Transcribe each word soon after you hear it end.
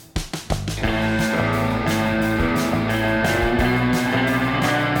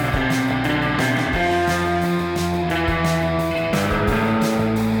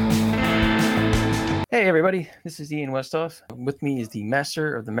everybody. This is Ian Westhoff. With me is the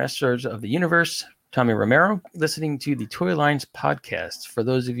master of the masters of the universe, Tommy Romero, listening to the Toy Lines podcast. For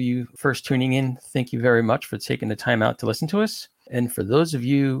those of you first tuning in, thank you very much for taking the time out to listen to us. And for those of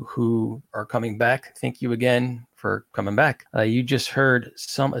you who are coming back, thank you again for coming back. You just heard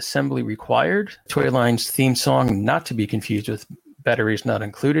Some Assembly Required, Toy Lines theme song, not to be confused with Batteries Not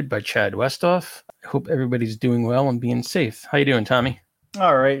Included by Chad Westhoff. I hope everybody's doing well and being safe. How you doing, Tommy?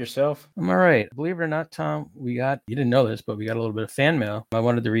 All right, yourself? I'm all right. Believe it or not, Tom, you didn't know this, but we got a little bit of fan mail. I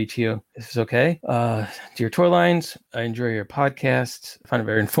wanted to read to you. This is okay. Dear Toy Lines, I enjoy your podcast. I find it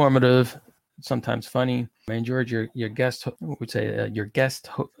very informative, sometimes funny. I enjoyed your guest, your guest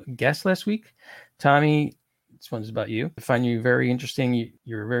last week. Tommy, this one's about you. I find you very interesting.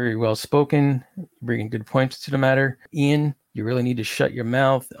 You're very well spoken. You're bringing good points to the matter. Ian, you really need to shut your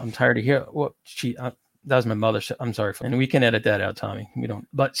mouth. I'm tired of hearing what that was my mother. I'm sorry. And we can edit that out, Tommy. We don't.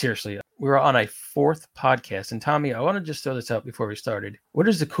 But seriously, we're on a fourth podcast. And Tommy, I want to just throw this out before we started. What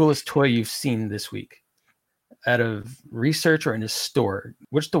is the coolest toy you've seen this week? Out of research or in a store?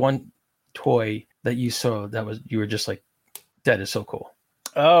 What's the one toy that you saw you were just like, that is so cool?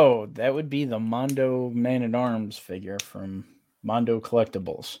 Oh, that would be the Mondo Man-at-Arms figure from Mondo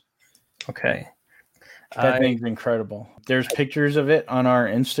Collectibles. Okay. That thing's incredible. There's pictures of it on our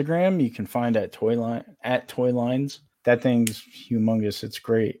Instagram. You can find at Toy Lines. That thing's humongous. It's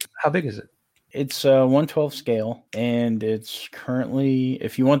great. How big is it? It's 1/12 scale, and it's currently,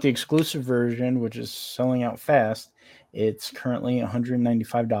 if you want the exclusive version, which is selling out fast, it's currently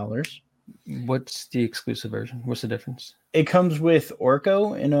 $195. What's the exclusive version? What's the difference? It comes with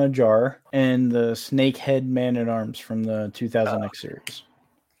Orko in a jar and the Snakehead Man-at-Arms from the 2000X series.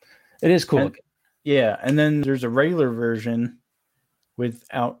 It is cool. Yeah, and then there's a regular version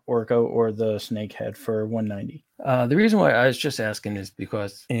without Orko or the Snakehead for $190. The reason why I was just asking is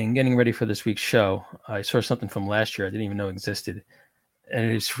because in getting ready for this week's show, I saw something from last year I didn't even know existed,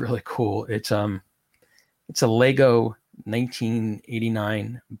 and it's really cool. It's a Lego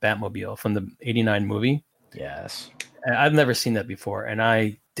 1989 Batmobile from the 89 movie. Yes. I've never seen that before, and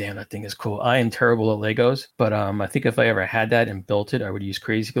that thing is cool. I am terrible at Legos, but I think if I ever had that and built it, I would use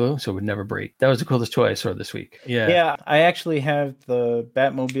Crazy Glue so it would never break. That was the coolest toy I saw this week. Yeah, I actually have the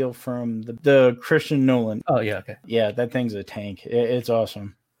Batmobile from the Christian Nolan. Oh, yeah, okay. Yeah, that thing's a tank. It's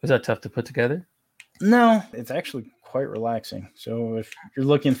awesome. Was that tough to put together? No, it's actually quite relaxing. So if you're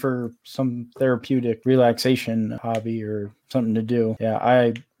looking for some therapeutic relaxation hobby or something to do, yeah,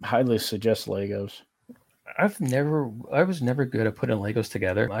 I highly suggest Legos. I was never good at putting Legos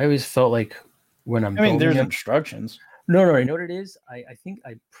together. I always felt like when there's instructions. No, you know what it is? I think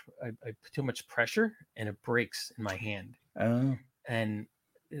I put too much pressure and it breaks in my hand. Oh. And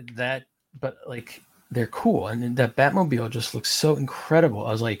but like they're cool. And that Batmobile just looks so incredible.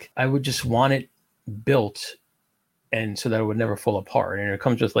 I was like, I would just want it built and so that it would never fall apart. And it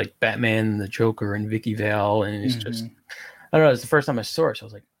comes with like Batman, the Joker, and Vicky Vale. And it's just, I don't know, it's the first time I saw it. So I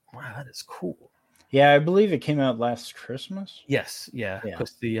was like, wow, that is cool. Yeah, I believe it came out last Christmas. Yes, yeah.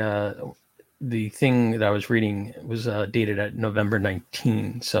 Because the thing that I was reading was dated at November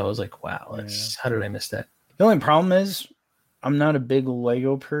 19. So I was like, wow, how did I miss that? The only problem is I'm not a big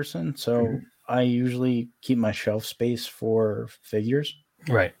Lego person, so I usually keep my shelf space for figures.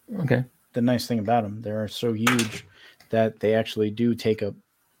 Right, okay. The nice thing about them, they're so huge that they actually do take up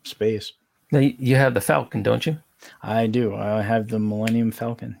space. Now, you have the Falcon, don't you? I do. I have the Millennium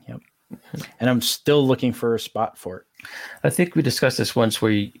Falcon, yep. And I'm still looking for a spot for it. I think we discussed this once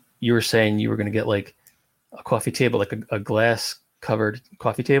where you were saying you were going to get like a coffee table, like a glass covered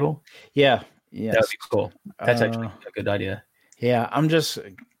coffee table. Yeah. That would be cool. That's actually a good idea. Yeah.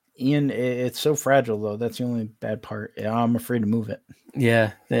 Ian, it's so fragile though. That's the only bad part. I'm afraid to move it.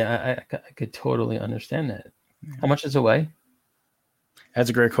 Yeah. I could totally understand that. How much does it weigh? That's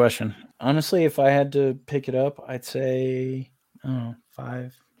a great question. Honestly, if I had to pick it up, I'd say,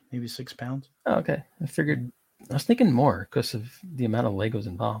 5, maybe 6 pounds. Oh, okay. I was thinking more because of the amount of Legos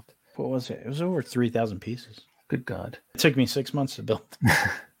involved. What was it? It was over 3,000 pieces. Good God. It took me 6 months to build.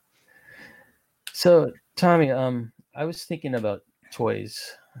 So, Tommy, I was thinking about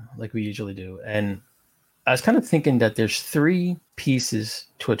toys like we usually do. And I was kind of thinking that there's 3 pieces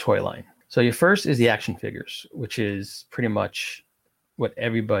to a toy line. So your first is the action figures, which is pretty much what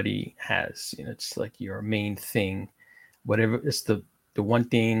everybody has. It's like your main thing. Whatever, it's the one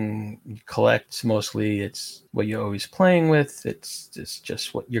thing you collect mostly. It's what you're always playing with. It's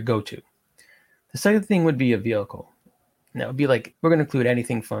just what your go-to. The second thing would be a vehicle. Now, it would be like, we're going to include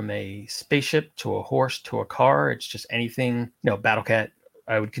anything from a spaceship to a horse to a car. It's just anything, Battle Cat.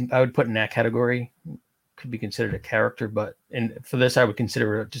 I would put in that category could be considered a character, but for this, I would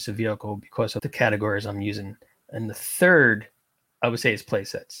consider it just a vehicle because of the categories I'm using. And the third, I would say, is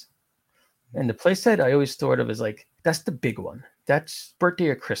playsets. And the playset I always thought of as like, that's the big one. That's birthday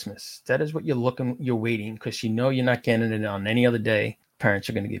or Christmas. That is what you're waiting, because you're not getting it on any other day. Parents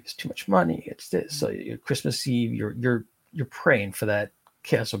are going to give us too much money. It's this. So Christmas Eve, you're praying for that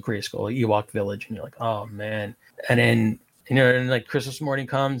Castle Grayskull, Ewok Village, and you're like, oh man. And then and like Christmas morning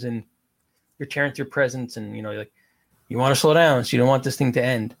comes, and you're tearing through presents, and like you want to slow down, so you don't want this thing to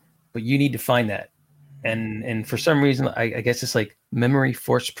end, but you need to find that. And for some reason, I guess it's like memory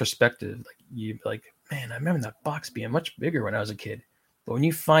forced perspective. Like you like, man, I remember that box being much bigger when I was a kid, but when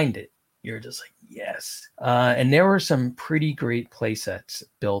you find it, you're just like, yes. And there were some pretty great play sets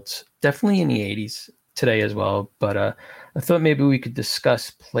built, definitely in the 80s, today as well. But I thought maybe we could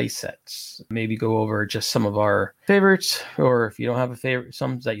discuss play sets, maybe go over just some of our favorites, or if you don't have a favorite,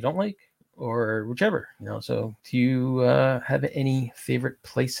 some that you don't like, or whichever. So do you have any favorite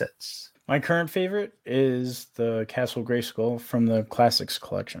play sets? My current favorite is the Castle Grayskull from the Classics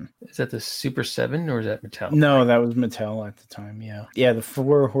collection. Is that the Super 7 or is that Mattel? No, that was Mattel at the time, yeah. Yeah, the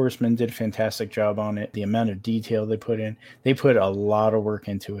Four Horsemen did a fantastic job on it. The amount of detail they put a lot of work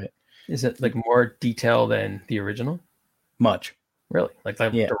into it. Is it like more detail than the original? Much. Really? Like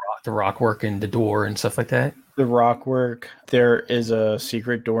yeah. the rock work and the door and stuff like that? The rock work. There is a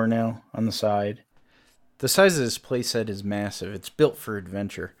secret door now on the side. The size of this playset is massive. It's built for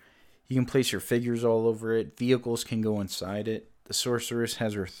adventure. You can place your figures all over it. Vehicles can go inside it. The sorceress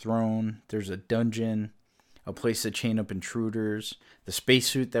has her throne. There's a dungeon, a place to chain up intruders. The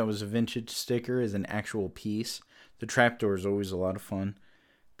spacesuit that was a vintage sticker is an actual piece. The trapdoor is always a lot of fun.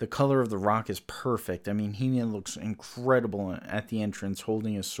 The color of the rock is perfect. I mean, He-Man looks incredible at the entrance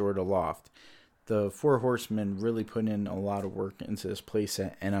holding his sword aloft. The Four Horsemen really put in a lot of work into this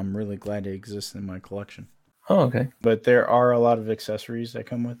playset, and I'm really glad it exists in my collection. Oh, okay. But there are a lot of accessories that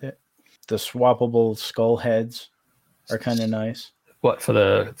come with it. The swappable skull heads are kind of nice. What, for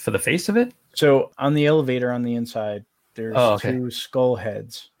the face of it? So on the elevator on the inside, there's two skull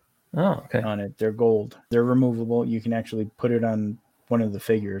heads. Oh, okay. On it. They're gold. They're removable. You can actually put it on one of the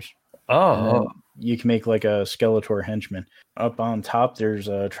figures. Oh. You can make like a Skeletor henchman. Up on top, there's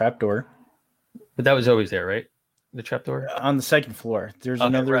a trapdoor. But that was always there, right? The trapdoor? On the second floor. There's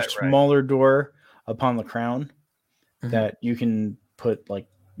another smaller door upon the crown that you can put like,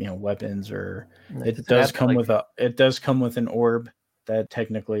 weapons, or it does come with an orb that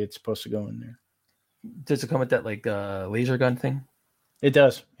technically it's supposed to go in there. Does it come with that like laser gun thing? It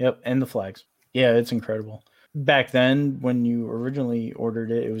does. Yep. And the flags. Yeah, it's incredible. Back then, when you originally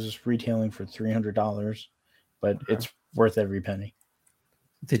ordered it, it was retailing for $300, but it's worth every penny.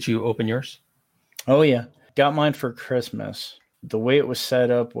 Did you open yours? Oh yeah. Got mine for Christmas. The way it was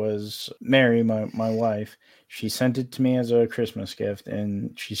set up was Mary, my wife, she sent it to me as a Christmas gift,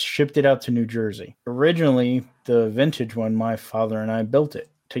 and she shipped it out to New Jersey. Originally, the vintage one, my father and I built it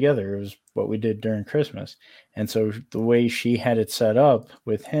together. It was what we did during Christmas. And so the way she had it set up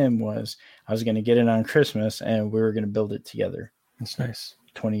with him was I was going to get it on Christmas, and we were going to build it together. That's nice.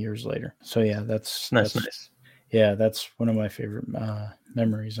 20 years later. So yeah, that's nice. Yeah, that's one of my favorite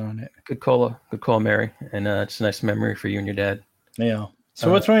memories on it. Good call, Mary. And it's a nice memory for you and your dad. Yeah. So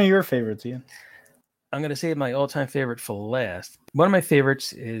what's one of your favorites, Ian? I'm going to say my all-time favorite for last. One of my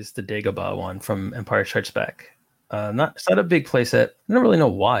favorites is the Dagobah one from Empire Strikes Back. It's not a big playset. I don't really know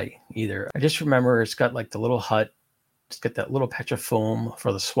why either. I just remember it's got like the little hut. It's got that little patch of foam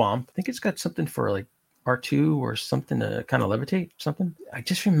for the swamp. I think it's got something for like R2 or something to kind of levitate something. I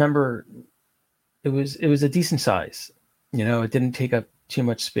just remember it was a decent size. It didn't take up too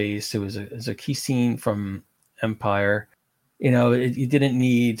much space. It was a key scene from Empire. You didn't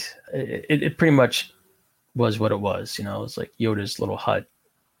need it pretty much was what it was. It was like Yoda's little hut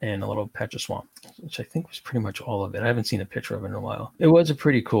and a little patch of swamp, which I think was pretty much all of it. I haven't seen a picture of it in a while. It was a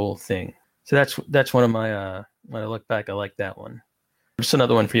pretty cool thing. So that's one of my when I look back, I like that one. Just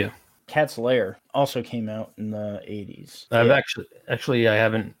another one for you. Cat's Lair also came out in the 80s. I've actually I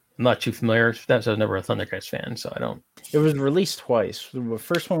haven't. I'm not too familiar with that, so I was never a Thundercats fan, so I don't. It was released twice. The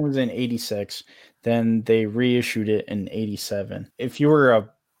first one was in 86, then they reissued it in 87. If you were a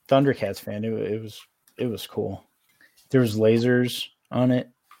Thundercats fan, it was cool. There was lasers on it.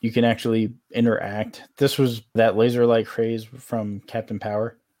 You can actually interact. This was that laser light craze from Captain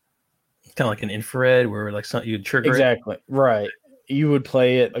Power. Kind of like an infrared where like you'd trigger exactly. Right. You would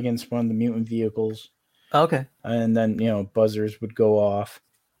play it against one of the mutant vehicles. Okay. And then, buzzers would go off.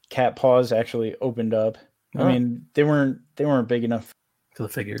 Cat paws actually opened up. I mean, they weren't big enough for the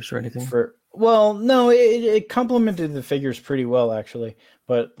figures or anything. No, it complemented the figures pretty well actually.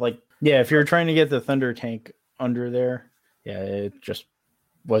 But like Yeah, if you're trying to get the Thunder tank under there, yeah, it just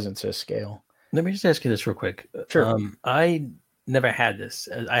wasn't to scale. Let me just ask you this real quick. Sure. I never had this.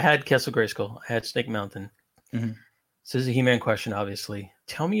 I had Castle Grayskull. I had Snake Mountain. Mhm. So this is a He-Man question, obviously.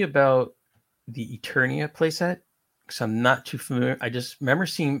 Tell me about the Eternia playset, because I'm not too familiar. I just remember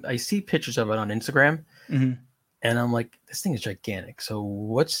I see pictures of it on Instagram, Mhm. and I'm like, this thing is gigantic. So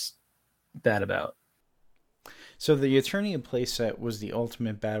what's that about? So the Eternia playset was the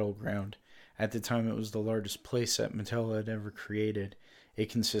ultimate battleground. At the time, it was the largest playset Mattel had ever created. It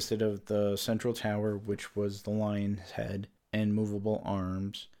consisted of the central tower, which was the lion's head and movable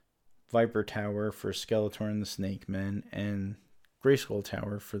arms, Viper Tower for Skeletor and the Snake Men, and Grayskull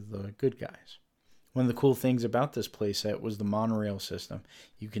Tower for the good guys. One of the cool things about this playset was the monorail system.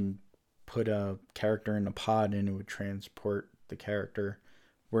 You can put a character in a pod and it would transport the character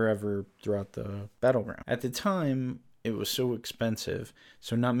wherever throughout the battleground. At the time, it was so expensive,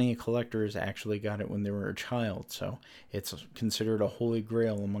 so not many collectors actually got it when they were a child, so it's considered a holy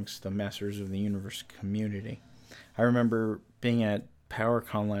grail amongst the Masters of the Universe community. I remember being at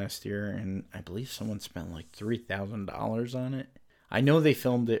PowerCon last year, and I believe someone spent like $3,000 on it. I know they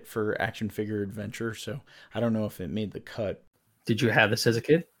filmed it for Action Figure Adventure, so I don't know if it made the cut. Did you have this as a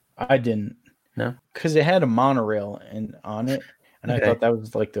kid? I didn't. No? Because it had a monorail on it, and Okay. I thought that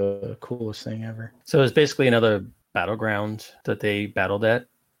was like the coolest thing ever. So it's basically another battleground that they battled at.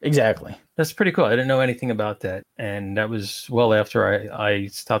 Exactly. That's pretty cool. I didn't know anything about that. And that was well after I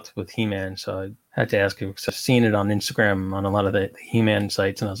stopped with He-Man. So I had to ask you, because I've seen it on Instagram on a lot of the He-Man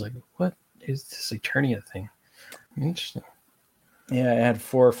sites. And I was like, what is this Eternia thing? Interesting. Yeah, it had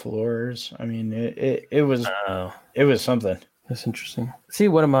 4 floors. I mean, it was Oh, it was something. that's interesting. See,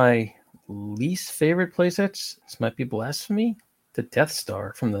 one of my least favorite playsets, this might be blasphemy, the Death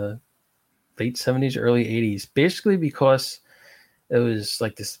Star from the late 70s, early 80s. Basically because it was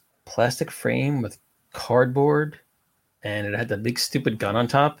like this plastic frame with cardboard, and it had the big stupid gun on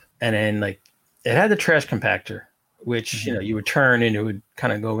top, and then like it had the trash compactor, which you would turn and it would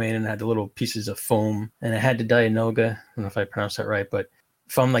kind of go in, and had the little pieces of foam, and it had the Dianoga. I don't know if I pronounced that right, but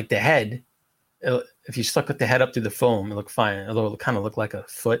from like the head, if you stuck with the head up through the foam, it looked fine, although it kind of looked like a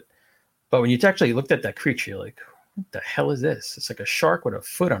foot. But when you actually looked at that creature, you're like, what the hell is this? It's like a shark with a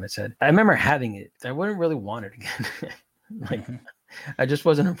foot on its head. I remember having it. I wouldn't really want it again. Like, I just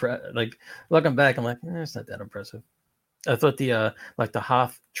wasn't impressed. Like, looking back, I'm like, it's not that impressive. I thought the like the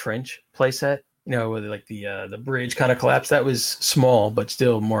Hoth Trench playset, where like the bridge kind of collapsed, that was small, but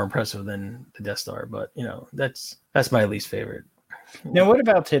still more impressive than the Death Star. But that's my least favorite. Now, what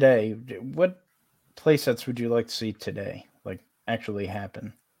about today? What playsets would you like to see today, like actually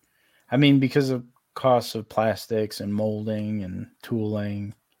happen? I mean, because of costs of plastics and molding and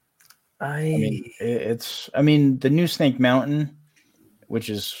tooling. I mean, the new Snake Mountain, which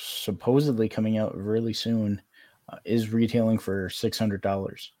is supposedly coming out really soon, is retailing for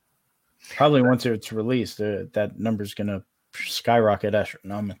 $600. Probably once it's released, that number's going to skyrocket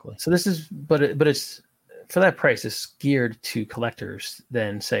astronomically. So this is, but it's for that price. It's geared to collectors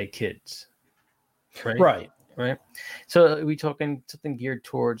than say kids, right? Right. So are we talking something geared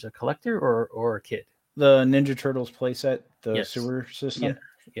towards a collector or a kid? The Ninja Turtles playset, the Yes. sewer system,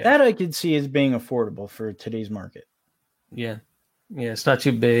 Yeah. that I could see as being affordable for today's market. Yeah. It's not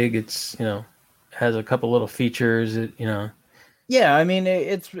too big. It's has a couple little features. Yeah, I mean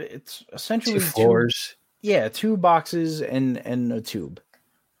it's essentially 2 floors. Two boxes and a tube.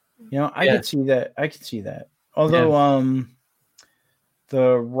 I could see that. I could see that. Although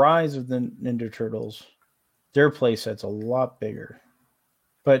the rise of the Ninja Turtles, their playset's a lot bigger.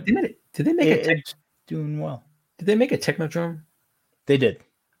 But did they make it's doing well. Did they make a Technodrome? They did.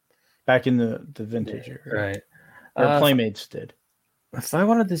 Back in the vintage era. Right. Or Playmates did. If I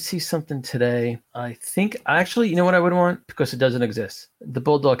wanted to see something today, I think actually, you know what I would want? Because it doesn't exist. The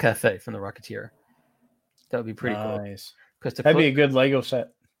Bulldog Cafe from the Rocketeer. That would be pretty cool. Nice. Because that'd be a good Lego set.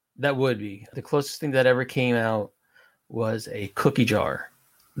 That would be. The closest thing that ever came out was a cookie jar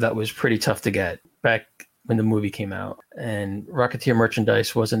that was pretty tough to get back when the movie came out. And Rocketeer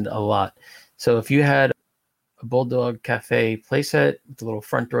merchandise wasn't a lot. So if you had a Bulldog Cafe playset with the little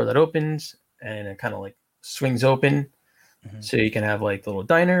front door that opens and it kind of like swings open, so you can have like the little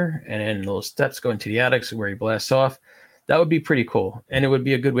diner and then little steps go into the attics where you blast off. That would be pretty cool. And it would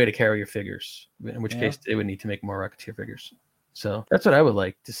be a good way to carry your figures, in which case they would need to make more Rocketeer figures. So that's what I would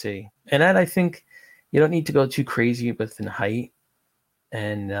like to see. And I think you don't need to go too crazy within height,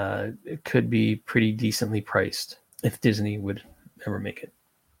 and it could be pretty decently priced if Disney would ever make it.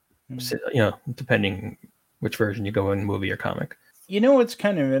 So, depending which version you go in, movie or comic. What's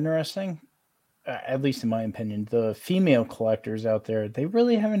kind of interesting? at least in my opinion, the female collectors out there, they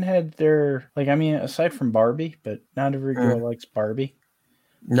really haven't had their, like, I mean, aside from Barbie, but not every girl likes Barbie.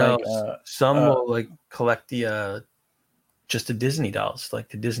 No, Like, some will like collect the just the Disney dolls, like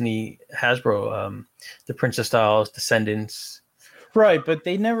the Disney Hasbro, the Princess dolls, Descendants. right, but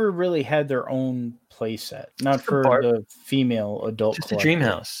they never really had their own play set. Not Just for the female adult just collector. a dream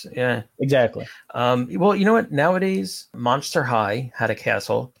house. Yeah. Exactly. Well, you know what? Nowadays, Monster High had a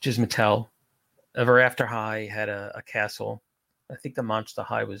castle, which is Mattel. Ever After High had a castle. I think the Monster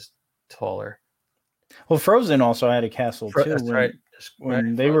High was taller. Well, Frozen also had a castle too. That's when, right.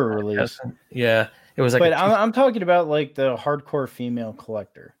 when they were released. Yeah, it was like. But I'm talking about like the hardcore female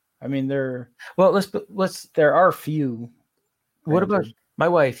collector. I mean, there are few. What about my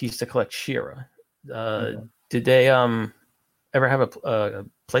wife used to collect She-Ra? Did they ever have a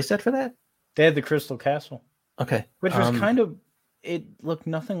playset for that? They had the Crystal Castle. Okay, which was kind of, it looked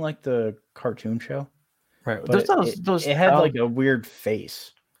nothing like the cartoon show. Right, those it had like a weird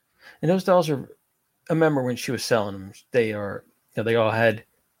face. And those dolls are. I remember when she was selling them. They are, they all had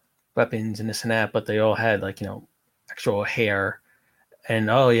weapons and this and that, but they all had like actual hair. And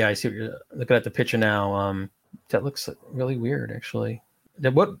oh yeah, I see what you're looking at the picture now. That looks really weird, actually.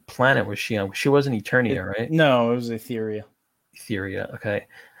 What planet was she on? She wasn't Eternia, right? No, it was Etheria. Etheria, okay.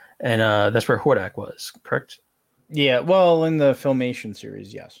 And that's where Hordak was, correct? Yeah, well, in the Filmation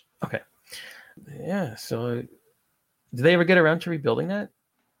series, yes. Okay. Yeah, so did they ever get around to rebuilding that?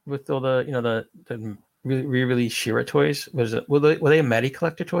 With all the, the re-released She-Ra toys? Were they Matty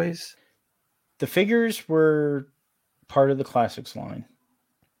Collector toys? The figures were part of the Classics line.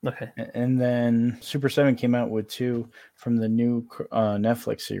 Okay. And then Super 7 came out with 2 from the new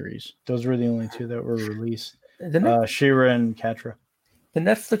Netflix series. Those were the only 2 that were released. She-Ra and Catra. The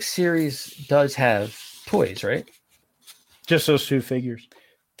Netflix series does have toys, right? Just those 2 figures.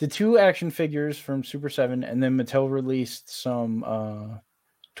 The 2 action figures from Super 7, and then Mattel released some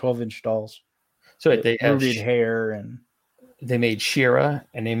 12-inch dolls. So they have rubied hair, and they made She-Ra,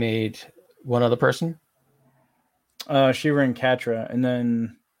 and they made one other person? She-Ra and Catra, and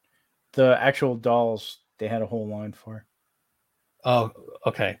then the actual dolls they had a whole line for. Oh,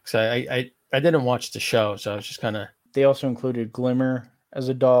 okay. So I didn't watch the show, so I was just kind of. They also included Glimmer as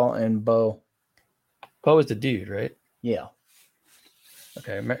a doll and Bo. Bo is the dude, right? Yeah.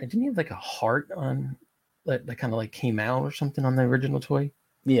 Okay. Didn't he have like a heart on that kind of like came out or something on the original toy?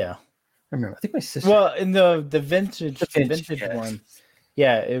 Yeah. I remember. I think my sister. Well, in the vintage one,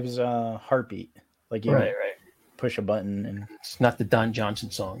 yeah, it was a heartbeat. Like you right. push a button, and it's not the Don Johnson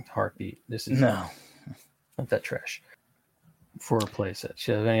song Heartbeat. This is not that trash. For a playset.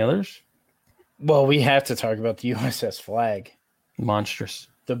 Do you have any others? Well, we have to talk about the USS Flag. Monstrous.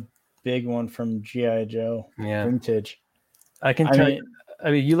 The big one from G.I. Joe. Yeah. Vintage. I can tell you.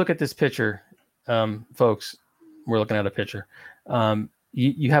 I mean, you look at this picture, folks. We're looking at a picture.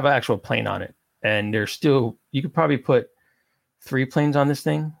 You have an actual plane on it, and there's still. You could probably put 3 planes on this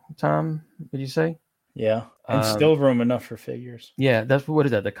thing, Tom. Would you say? Yeah, and still room enough for figures. Yeah, what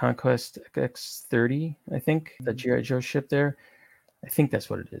is that? The Conquest X-30, I think. The G.I. Joe ship there. I think that's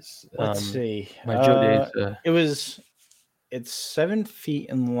what it is. Let's see. My Joe days. It's 7 feet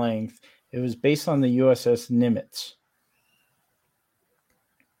in length. It was based on the USS Nimitz.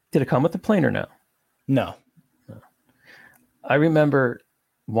 Did it come with the plane or no? No. I remember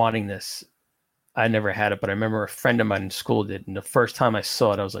wanting this. I never had it, but I remember a friend of mine in school did. And the first time I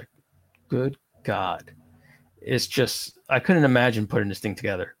saw it, I was like, good God. It's just, I couldn't imagine putting this thing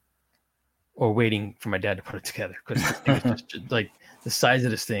together or waiting for my dad to put it together. Because it's just like the size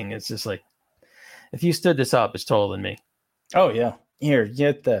of this thing, it's just like, if you stood this up, it's taller than me. Oh, yeah. Here,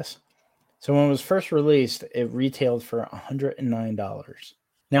 get this. So when it was first released, it retailed for $109.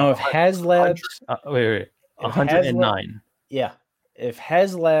 Now, if HasLabs... wait. 109. Yeah. If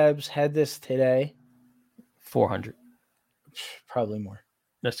HasLabs had this today... 400. Probably more.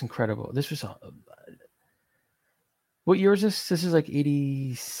 That's incredible. This was... what year is this? This is like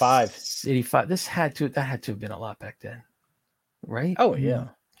 85. 85. That had to have been a lot back then. Right? Oh, yeah.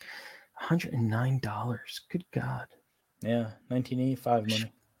 $109. Good God. Yeah, 1985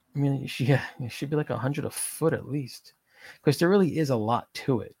 money. I mean, it should be like 100 a foot at least, because there really is a lot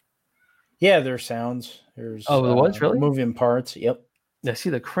to it. Yeah, there's sounds. There's there was really moving parts. Yep. I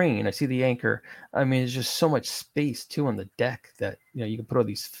see the crane. I see the anchor. I mean, there's just so much space too on the deck that you can put all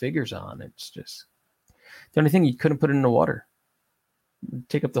these figures on. It's just the only thing you couldn't put it in the water.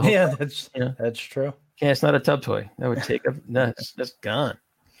 Take up the whole. Yeah, that's true. Yeah, it's not a tub toy. That would take up. That's gone.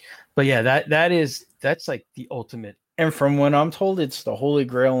 But yeah, that's like the ultimate. And from what I'm told, it's the holy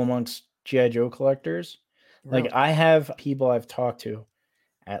grail amongst G.I. Joe collectors. Really? Like, I have people I've talked to,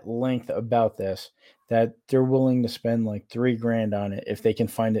 at length about this, that they're willing to spend like $3,000 on it if they can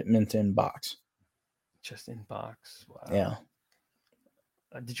find it mint in box. Just in box. Wow. Yeah.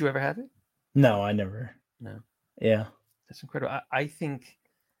 Did you ever have it? No, I never. No. Yeah. That's incredible. I think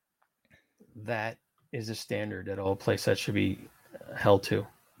that is a standard that all play sets should be held to.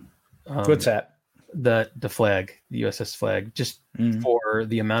 What's that? The flag, the USS flag, just for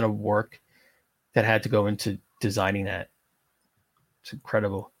the amount of work that had to go into designing that. It's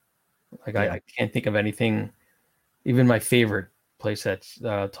incredible. Like I can't think of anything, even my favorite play sets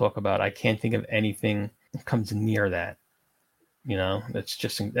talk about, I can't think of anything that comes near that. You know, that's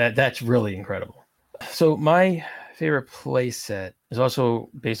just that's really incredible. So my favorite play set is also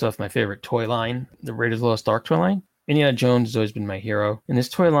based off my favorite toy line, the Raiders of the Lost Ark toy line. Indiana Jones has always been my hero. And this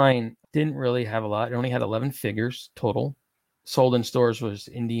toy line didn't really have a lot. It only had 11 figures total. Sold in stores was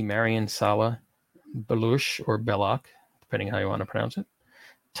Indy, Marion, Sala, Belush, or Belloc, depending how you want to pronounce it.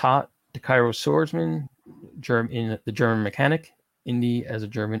 Tot, the Cairo swordsman, the German mechanic, Indy as a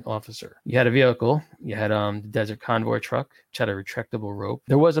German officer. You had a vehicle. You had the Desert Convoy truck, which had a retractable rope.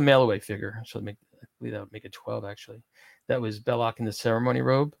 There was a mail-away figure, so I believe that would make it 12, actually. That was Belloc in the ceremony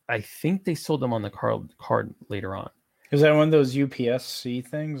robe. I think they sold them on the card later on. Is that one of those UPS-C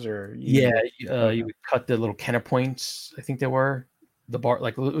things? Or you would cut the little Kenner points, I think they were. The bar,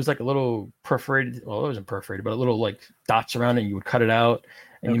 like it was like a little perforated. Well, it wasn't perforated, but a little like dots around it. And you would cut it out,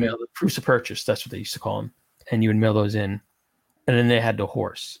 and you mail the proofs of purchase. That's what they used to call them. And you would mail those in, and then they had the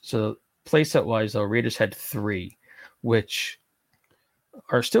horse. So playset wise, though, Raiders had 3, which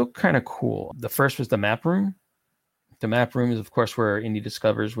are still kind of cool. The first was the map room. The map room is, of course, where Indy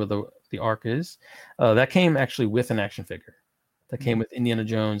discovers where the Ark is. That came actually with an action figure. That came with Indiana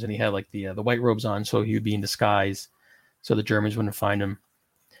Jones, and he had like the white robes on, so he would be in disguise, so the Germans wouldn't find him.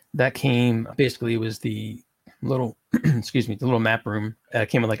 That came, basically, it was the little, the little map room. It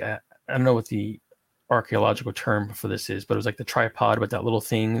came with like, I don't know what the archaeological term for this is, but it was like the tripod with that little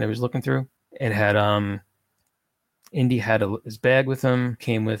thing that he was looking through. It had, Indy had his bag with him,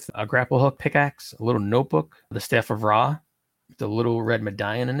 came with a grapple hook pickaxe, a little notebook, the Staff of Ra, the little red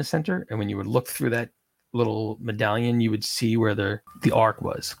medallion in the center. And when you would look through that little medallion, you would see where the Ark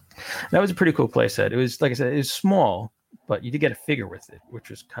was. That was a pretty cool playset. It was, like I said, it was small, but you did get a figure with it, which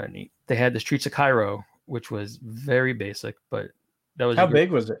was kind of neat. They had the Streets of Cairo, which was very basic, but that was... How big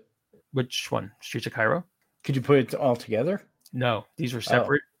was it? Which one? Streets of Cairo? Could you put it all together? No, these were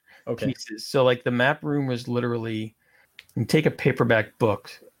separate pieces. So like the map room was literally, you take a paperback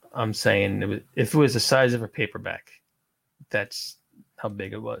book. I'm saying if it was the size of a paperback, that's how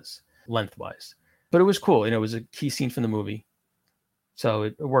big it was lengthwise. But it was cool. You know, it was a key scene from the movie. So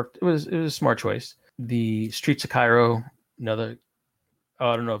it worked. It was a smart choice. The Streets of Cairo, I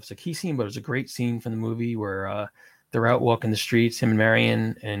don't know if it's a key scene, but it was a great scene from the movie where they're out walking the streets, him and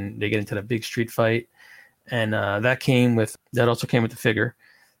Marion, and they get into that big street fight. And that also came with the figure.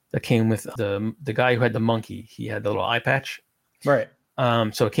 That came with the guy who had the monkey. He had the little eye patch. Right.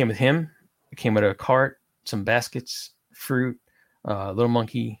 So it came with him. It came with a cart, some baskets, fruit, little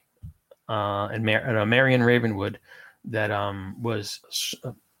monkey, and Marion Ravenwood that was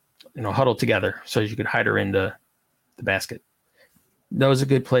huddled together so you could hide her in the basket. That was a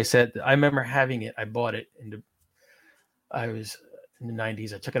good play set. I remember having it. I bought it, and I was in the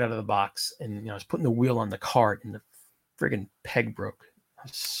 90s. I took it out of the box, and I was putting the wheel on the cart, and the friggin' peg broke. I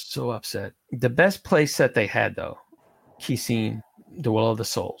was so upset. The best play set they had, though, key scene, The Will of the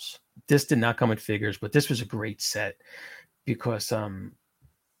Souls. This did not come with figures, but this was a great set because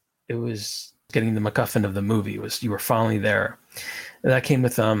it was getting the MacGuffin of the movie. You were finally there. And that came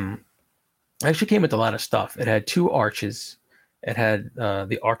with actually came with a lot of stuff. It had 2 arches. It had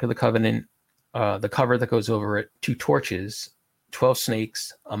the Ark of the Covenant, the cover that goes over it, 2 torches, 12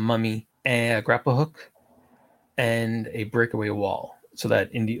 snakes, a mummy, and a grapple hook, and a breakaway wall. So that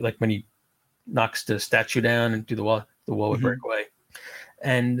like when he knocks the statue down and do the wall would break away.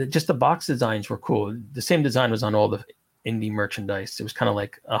 And just the box designs were cool. The same design was on all the Indy merchandise. It was kind of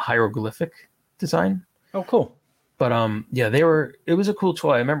like a hieroglyphic design. Oh, cool. But it was a cool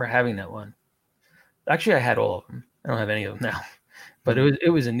toy. I remember having that one. Actually, I had all of them. I don't have any of them now. But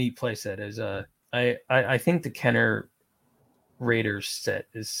it was a neat play set. I think the Kenner Raiders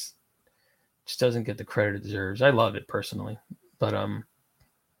set just doesn't get the credit it deserves. I love it personally, but I'm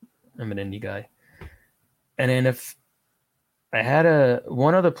an Indy guy. And then if I had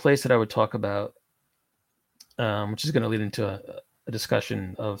one other place that I would talk about, which is going to lead into a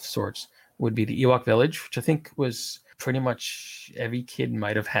discussion of sorts, would be the Ewok Village, which I think was pretty much every kid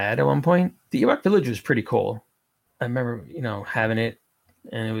might have had at one point. The Ewok Village was pretty cool. I remember, having it,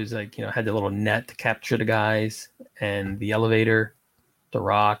 and it was like, had the little net to capture the guys and the elevator. The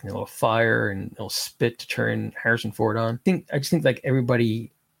Rock and a little fire and a little spit to turn Harrison Ford on. I just think like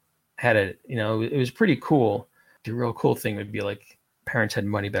everybody had it was pretty cool. The real cool thing would be like parents had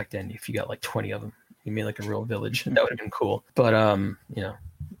money back then. If you got like 20 of them, you made like a real village. That would have been cool. But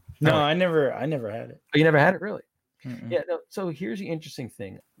No, I never had it. Oh, you never had it, really? Mm-mm. Yeah. No, so here's the interesting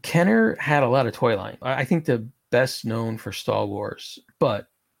thing. Kenner had a lot of toy line. I think the best known for Star Wars, but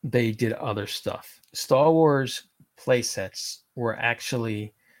they did other stuff. Star Wars play sets were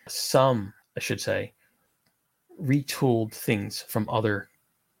actually some, I should say, retooled things from other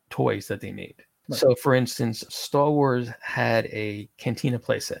toys that they made. Right. So, for instance, Star Wars had a Cantina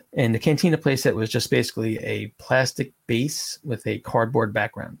playset, and the Cantina playset was just basically a plastic base with a cardboard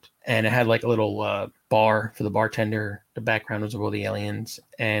background, and it had like a little bar for the bartender. The background was of all the aliens,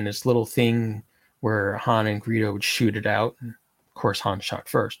 and this little thing where Han and Greedo would shoot it out. And of course, Han shot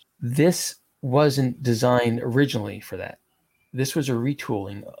first. This wasn't designed originally for that. This was a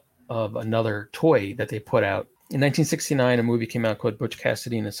retooling of another toy that they put out. In 1969, a movie came out called Butch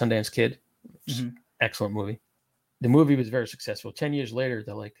Cassidy and the Sundance Kid. Excellent movie. The movie was very successful. 10 years later,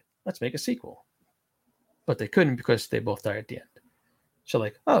 they're like, let's make a sequel. But they couldn't because they both died at the end. So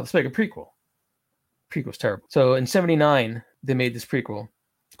like, oh, let's make a prequel. Prequel's terrible. So in 79, they made this prequel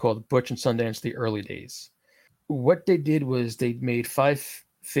called Butch and Sundance, The Early Days. What they did was they made 5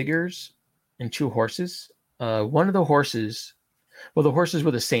 figures and 2 horses. One of the horses, well, the horses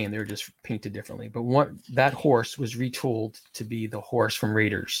were the same. They were just painted differently. But that horse was retooled to be the horse from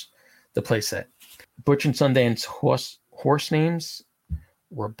Raiders, the playset. Butch and Sundance horse names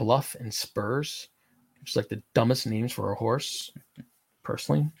were Bluff and Spurs, which is like the dumbest names for a horse,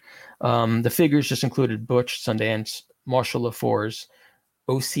 personally. The figures just included Butch, Sundance, Marshall LaForce,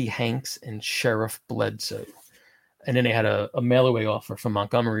 O.C. Hanks, and Sheriff Bledsoe. And then they had a mail-away offer from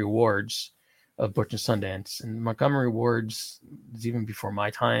Montgomery Ward's of Butch and Sundance. And Montgomery Ward's was even before my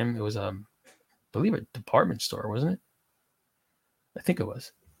time. It was, I believe, a department store, wasn't it? I think it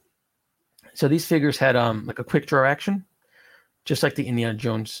was. So these figures had like a quick draw action, just like the Indiana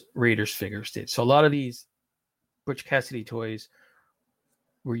Jones Raiders figures did. So a lot of these Butch Cassidy toys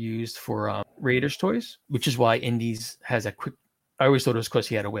were used for Raiders toys, which is why Indy's has a quick. I always thought it was because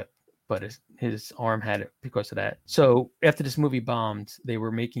he had a whip, but his arm had it because of that. So after this movie bombed, they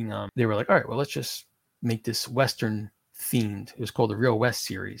were making. They were like, all right, well, let's just make this Western themed. It was called the Real West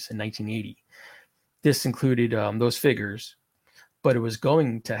series in 1980. This included those figures. But it was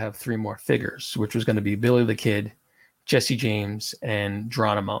going to have 3 more figures, which was going to be Billy the Kid, Jesse James, and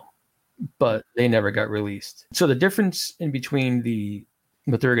Geronimo. But they never got released. So the difference in between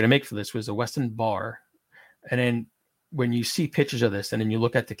what they were going to make for this was a Western bar. And then when you see pictures of this and then you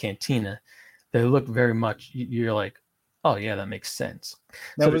look at the Cantina, they look very much, you're like, oh, yeah, that makes sense.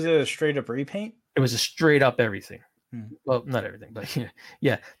 That was a straight up repaint? It was a straight up everything. Well, not everything, but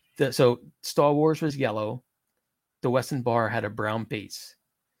yeah. So Star Wars was yellow. The Western bar had a brown base.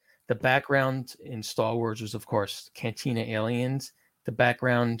 The background in Star Wars was, of course, Cantina aliens. The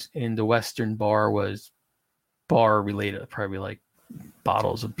background in the Western bar was bar related, probably like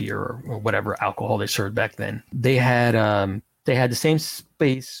bottles of beer or whatever alcohol they served back then. They had the same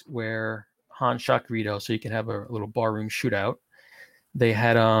space where Han shot Greedo, so you can have a little barroom shootout. They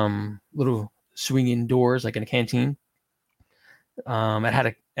had little swinging doors like in a canteen.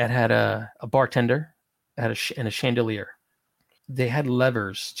 It had a bartender. And a chandelier. They had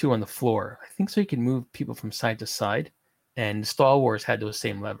levers too on the floor, I think, so you could move people from side to side. And Star Wars had those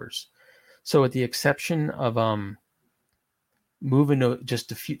same levers. So with the exception of moving just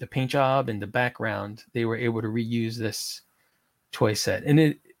the paint job and the background, they were able to reuse this toy set.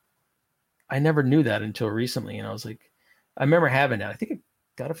 And I never knew that until recently. And I was like, I remember having that. I think I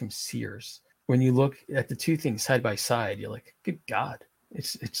got it from Sears. When you look at the two things side by side, you're like, good God,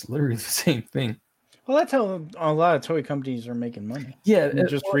 it's literally the same thing. Well, that's how a lot of toy companies are making money. Yeah,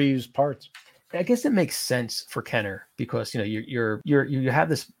 just reuse parts. I guess it makes sense for Kenner because you have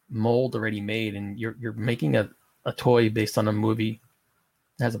this mold already made, and you're making a toy based on a movie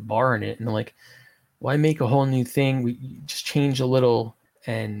that has a bar in it, and like, why make a whole new thing? We just change a little,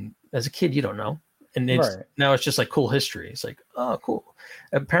 and as a kid, you don't know, and now it's just like cool history. It's like, oh, cool.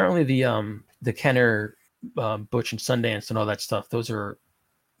 Apparently, the Kenner Butch and Sundance and all that stuff, those are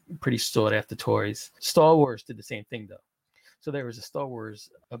pretty sought after toys. Star Wars did the same thing though. So there was a Star Wars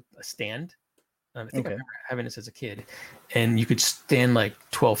a stand. I think I remember having this as a kid, and you could stand like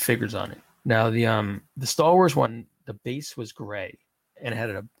 12 figures on it. Now the Star Wars one, the base was gray and it had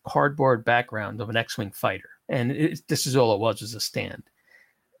a cardboard background of an X-wing fighter, and this is all it was a stand.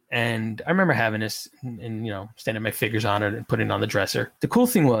 And I remember having this and standing my figures on it and putting it on the dresser. The cool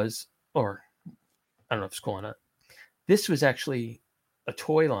thing was, or I don't know if it's cool or not, this was actually a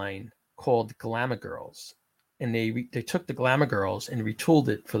toy line called Glamour Girls, and they took the Glamour Girls and retooled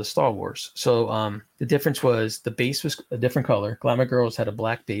it for the Star Wars. So the difference was the base was a different color. Glamour Girls had a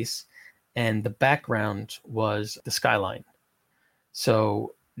black base, and the background was the skyline.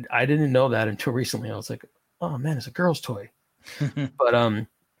 So I didn't know that until recently. I was like, oh man, it's a girl's toy. But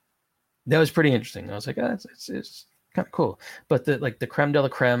that was pretty interesting. I was like, it's kind of cool. But the creme de la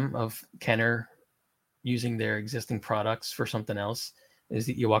creme of Kenner using their existing products for something else is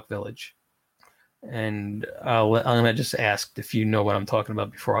the Ewok Village. And I'm gonna just ask if you know what I'm talking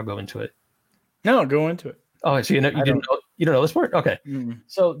about before I go into it. No, go into it. Oh, so you don't know this part? Okay. Mm-hmm.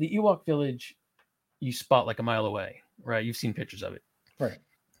 So the Ewok Village, you spot like a mile away, right? You've seen pictures of it. Right.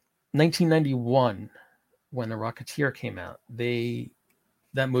 1991, when The Rocketeer came out,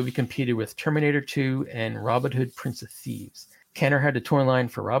 that movie competed with Terminator 2 and Robin Hood, Prince of Thieves. Kenner had the toy line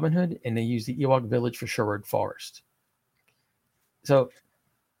for Robin Hood, and they used the Ewok Village for Sherwood Forest. So,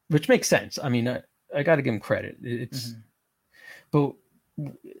 which makes sense. I mean, I got to give them credit. It's, but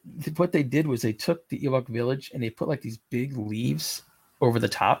what they did was they took the Ewok Village and they put like these big leaves over the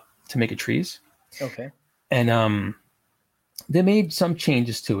top to make it trees. Okay. And they made some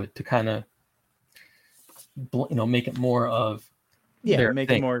changes to it to kind of, make it more of make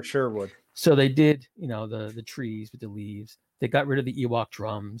it more Sherwood. So they did, the trees with the leaves. They got rid of the Ewok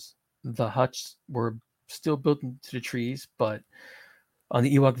drums. The huts were still built into the trees, but on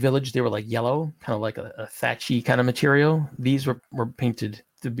the Ewok Village, they were like yellow, kind of like a thatchy kind of material. These were painted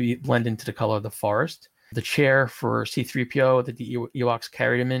to blend into the color of the forest. The chair for C-3PO that the Ewoks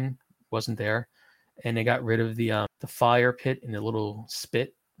carried him in wasn't there. And they got rid of the fire pit and the little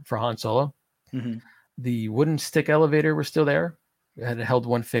spit for Han Solo. Mm-hmm. The wooden stick elevator was still there. It had held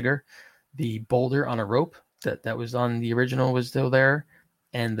one figure. The boulder on a rope that was on the original was still there.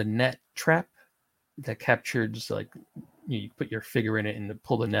 And the net trap that captured, just like you put your figure in it and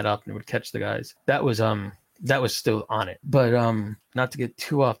pull the net up and it would catch the guys. That was still on it. But not to get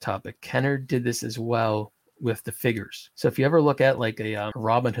too off topic, Kenner did this as well with the figures. So if you ever look at like a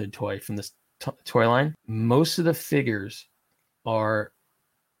Robin Hood toy from this toy line, most of the figures are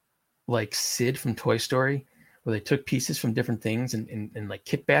like Sid from Toy Story, where they took pieces from different things and like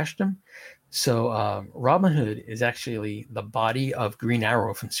kit bashed them. So Robin Hood is actually the body of Green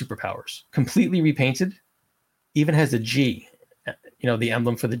Arrow from Superpowers, completely repainted. Even has a G, the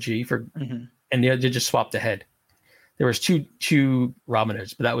emblem for the G for, and they just swapped the head. There was two Robin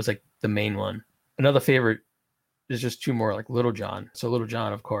Hoods, but that was like the main one. Another favorite is just two more, like Little John. So Little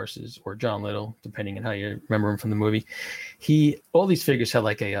John, of course, or John Little, depending on how you remember him from the movie. All these figures had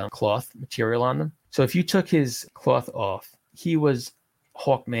like a cloth material on them. So if you took his cloth off, he was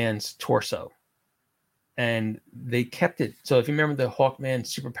Hawkman's torso. And they kept it. So if you remember the Hawkman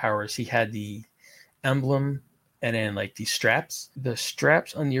superpowers, he had the emblem and then like these straps. The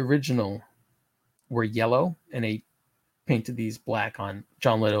straps on the original were yellow, and they painted these black on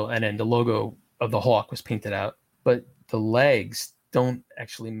John Little, and then the logo of the Hawk was painted out. But the legs don't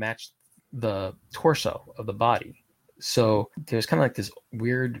actually match the torso of the body. So there's kind of like this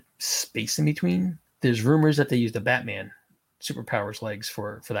weird space in between. There's rumors that they used the Batman superpowers legs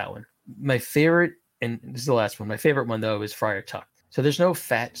for that one. My favorite, and this is the last one, my favorite one though is Friar Tuck. So there's no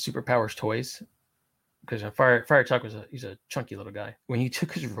fat superpowers toys, because Friar Tuck he's a chunky little guy. When he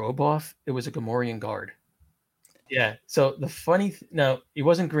took his robe off, it was a Gamorrean guard. Yeah. So the funny, no, he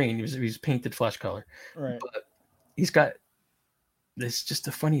wasn't green. He was painted flesh color. Right. But he's got this, just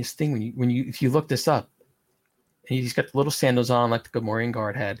the funniest thing if you look this up, and he's got the little sandals on like the Gamorrean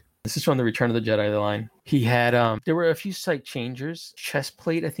guard had. This is from the Return of the Jedi line. He had there were a few slight changes. Chest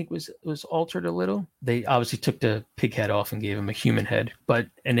plate, I think, was altered a little. They obviously took the pig head off and gave him a human head,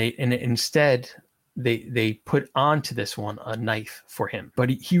 and instead they put onto this one a knife for him. But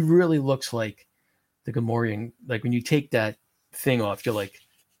he really looks like the Gamorrean. Like when you take that thing off, you're like,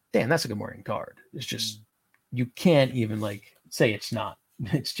 damn, that's a Gamorrean guard. It's just you can't even like say it's not.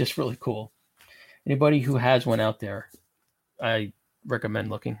 It's just really cool. Anybody who has one out there, I recommend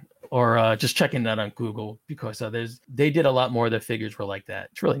looking or just checking that on Google, because they did a lot more of their figures were like that.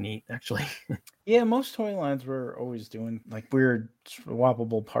 It's really neat, actually. Yeah, most toy lines were always doing like weird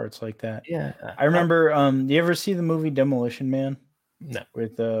swappable parts like that. Yeah, I remember. You ever see the movie Demolition Man? No.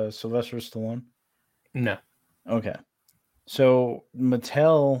 With Sylvester Stallone? No. Okay. So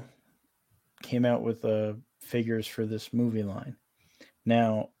Mattel came out with figures for this movie line.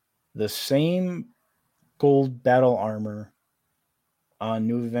 Now, the same gold battle armor on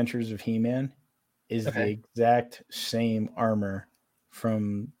New Adventures of He-Man is the exact same armor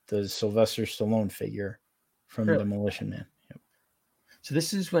from the Sylvester Stallone figure from Demolition Man. Yep. So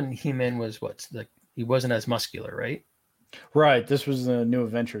this is when He-Man was he wasn't as muscular, right? Right. This was the New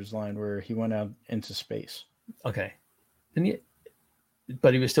Adventures line where he went out into space. Okay.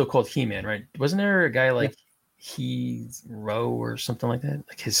 But he was still called He-Man, right? Wasn't there a guy like Hero or something like that?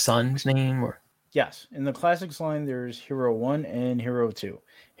 Like his son's name or? Yes. In the Classics line, there's Hero 1 and Hero 2.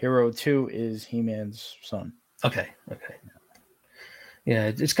 Hero 2 is He-Man's son. Okay. Yeah,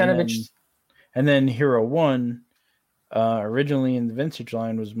 it's kind of interesting. And then Hero 1, originally in the Vintage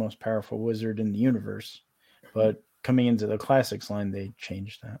line, was the most powerful wizard in the universe. But coming into the Classics line, they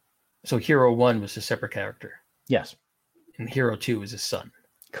changed that. So Hero 1 was a separate character. Yes. And Hero 2 was his son.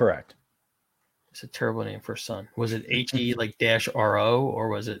 Correct. It's a terrible name for a son. Was it HE like -RO or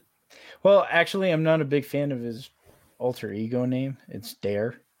was it? Well, actually, I'm not a big fan of his alter ego name. It's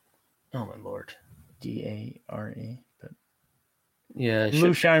Dare. Oh my lord. Dare. But yeah,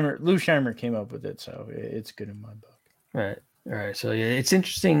 Lou Scheimer came up with it, so it's good in my book. Right. All right. So yeah, it's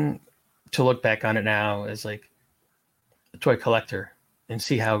interesting to look back on it now as like a toy collector and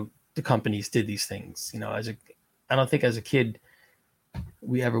see how the companies did these things. I don't think as a kid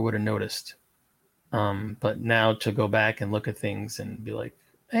we ever would have noticed. But now to go back and look at things and be like,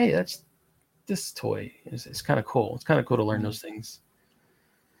 hey, this toy is kind of cool. It's kind of cool to learn those things.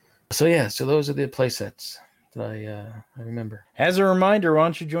 So yeah, so those are the play sets that I remember. As a reminder, why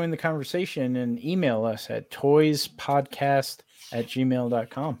don't you join the conversation and email us at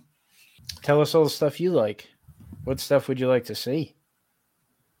toyspodcast@gmail.com. Tell us all the stuff you like. What stuff would you like to see?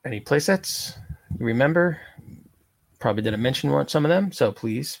 Any play sets you remember? Probably didn't mention some of them, so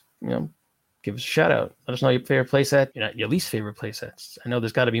please, give us a shout out. Let us know your favorite playset, your least favorite playsets. I know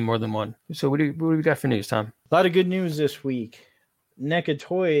there's got to be more than one. So what do we got for news, Tom? A lot of good news this week. NECA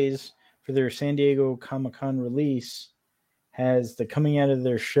Toys, for their San Diego Comic-Con release, has the Coming Out of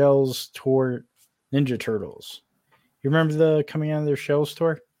Their Shells tour Ninja Turtles. You remember the Coming Out of Their Shells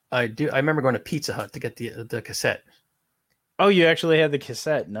tour? I do. I remember going to Pizza Hut to get the cassette. Oh, you actually had the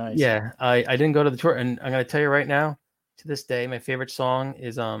cassette. Nice. Yeah, I didn't go to the tour, and I'm going to tell you right now, to this day, my favorite song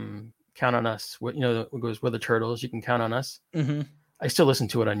is Count on Us. It goes, we're the Turtles, you can count on us. Mm-hmm. I still listen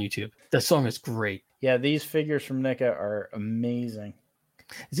to it on YouTube. That song is great. Yeah, these figures from NECA are amazing.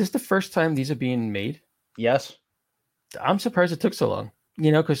 Is this the first time these are being made? Yes. I'm surprised it took so long.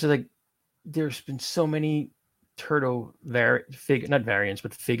 Because there's been so many turtle not variants,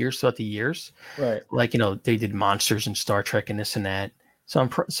 but figures throughout the years. Right. Like, they did monsters and Star Trek and this and that. So I'm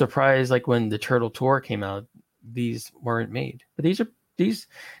surprised, like when the Turtle Tour came out, these weren't made. But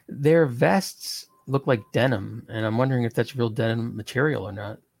their vests look like denim, and I'm wondering if that's real denim material or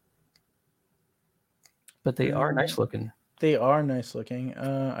not. But they are nice looking. They are nice looking.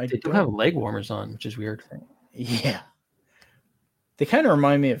 They do have leg warmers on, which is weird. Yeah. They kind of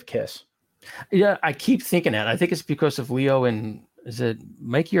remind me of Kiss. Yeah, I keep thinking that. I think it's because of Leo and is it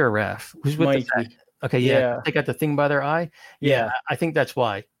Mikey or Raph? Who's with Mikey. the Okay, yeah. They got the thing by their eye. Yeah, I think that's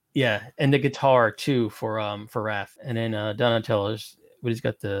why. Yeah, and the guitar too for Raph, and then Donatello's. He's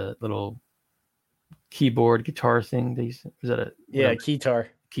got the little keyboard guitar thing. Is that a keytar?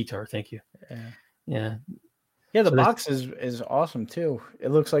 Keytar, thank you. Yeah. The box is awesome too. It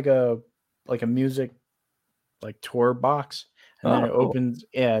looks like a music tour box, and then it opens.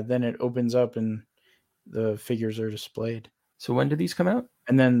 Yeah, then it opens up and the figures are displayed. So when do these come out?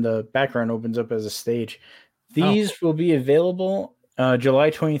 And then the background opens up as a stage. These will be available July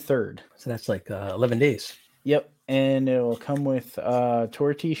 23rd. So that's like 11 days. Yep, and it will come with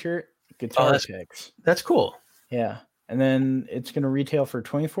tour T-shirt, guitar picks. That's cool. Yeah, and then it's going to retail for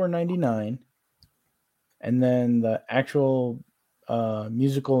 $24.99, and then the actual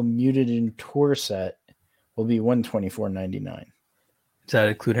musical muted and tour set will be $124.99. Does that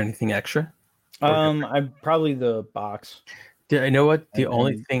include anything extra? I'm probably the box. I know what the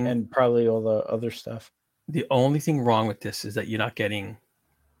only thing, and probably all the other stuff. The only thing wrong with this is that you're not getting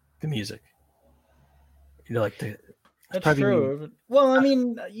the music. That's true. Well, I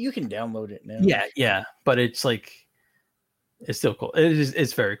mean, you can download it now. Yeah, but it's still cool.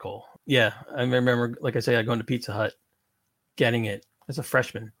 It's very cool. Yeah, I remember, like I say, I going to Pizza Hut, getting it as a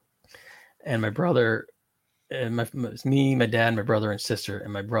freshman, and my brother, and it's me, my dad, my brother, and sister,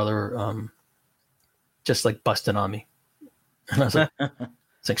 and my brother, just busted on me, and I was like.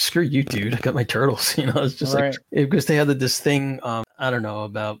 It's like, screw you, dude. I got my turtles. It's just because they had this thing. I don't know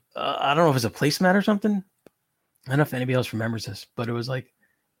about. I don't know if it's a placemat or something. I don't know if anybody else remembers this, but it was they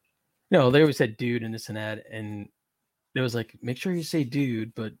always said dude and this and that, and it was like, make sure you say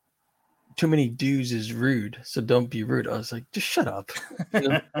dude, but too many dudes is rude, so don't be rude. I was like, just shut up.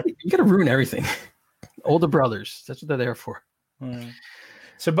 You gotta ruin everything. Older brothers, that's what they're there for.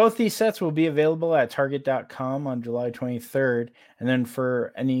 So both these sets will be available at Target.com on July 23rd. And then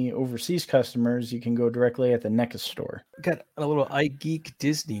for any overseas customers, you can go directly at the NECA store. Got a little iGeek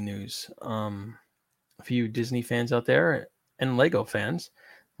Disney news. For you Disney fans out there and Lego fans,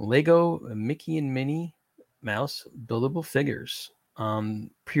 Lego Mickey and Minnie Mouse buildable figures.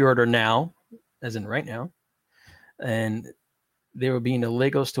 Pre-order now, as in right now. And they will be in the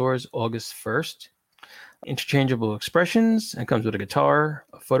Lego stores August 1st. Interchangeable expressions, and comes with a guitar,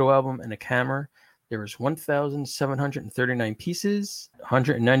 a photo album, and a camera. There is 1,739 pieces,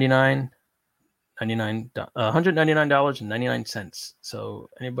 $199.99. So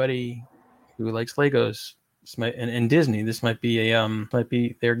anybody who likes Legos and Disney, this might be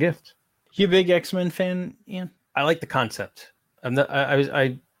their gift. You a big X-Men fan, Ian? I like the concept.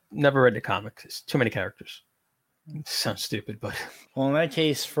 I never read the comic. It's too many characters. It sounds stupid, but well, in that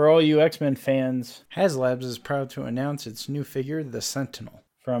case, for all you X-Men fans, HasLabs is proud to announce its new figure, the Sentinel,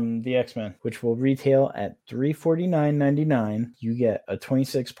 from the X-Men, which will retail at $349.99. You get a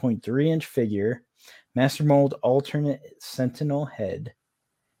 26.3-inch figure, master mold alternate Sentinel head,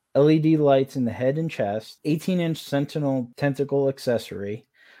 LED lights in the head and chest, 18-inch Sentinel tentacle accessory,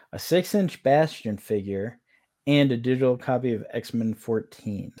 a 6-inch Bastion figure, and a digital copy of X-Men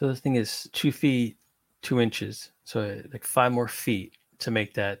 14. So this thing is 2 feet 2 inches, so like 5 more feet to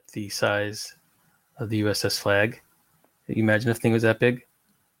make that the size of the USS Flag. Can you imagine if the thing was that big?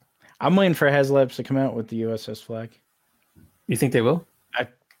 I'm waiting for HasLabs to come out with the USS Flag. You think they will?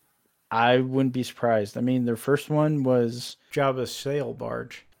 I wouldn't be surprised. I mean, their first one was Jabba's sail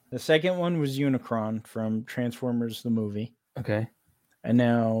barge. The second one was Unicron from Transformers the movie. Okay. And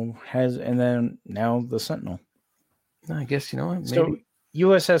now the Sentinel. I guess, you know what? Maybe. So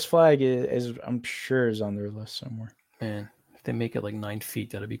USS Flag is I'm sure is on their list somewhere. Man, if they make it like 9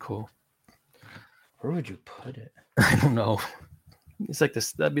 feet, that'd be cool. Where would you put it? I don't know. It's like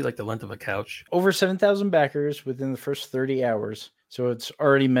this. That'd be like the length of a couch. Over 7,000 backers within the first 30 hours. So it's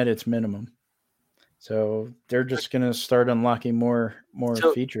already met its minimum. So they're just going to start unlocking more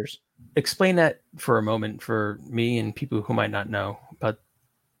features. Explain that for a moment for me and people who might not know about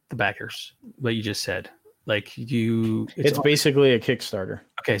the backers, what you just said. Like it's basically a Kickstarter.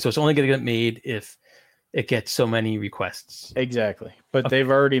 Okay, so it's only going to get made if it gets so many requests. Exactly, but they've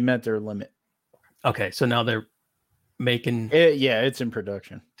already met their limit. Okay, so now they're making. It's in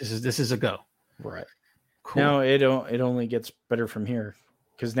production. This is a go. Right. Cool. Now it only gets better from here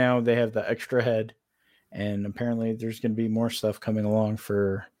because now they have the extra head, and apparently there's going to be more stuff coming along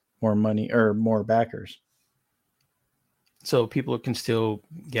for more money or more backers. So people can still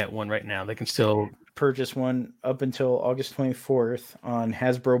get one right now. They can still purchase one up until August 24th on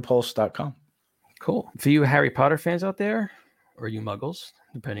HasbroPulse.com. Cool. For you Harry Potter fans out there, or you muggles,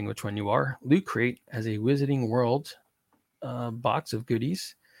 depending which one you are, Loot Crate has a Wizarding World box of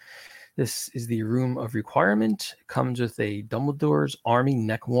goodies. This is the Room of Requirement. It comes with a Dumbledore's Army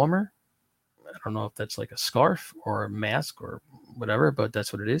neck warmer. I don't know if that's like a scarf or a mask or whatever, but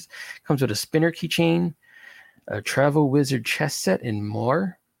that's what it is. It comes with a spinner keychain, a Travel Wizard chess set, and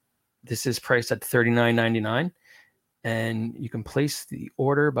more. This is priced at $39.99, and you can place the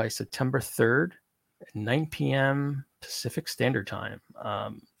order by September 3rd at 9 p.m. Pacific Standard Time.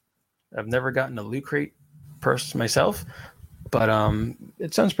 I've never gotten a Loot Crate purse myself, but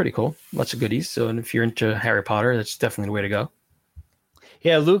it sounds pretty cool. Lots of goodies. So if you're into Harry Potter, that's definitely the way to go.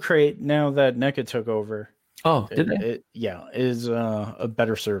 Yeah, Loot Crate, now that NECA took over. Oh, did they? Is a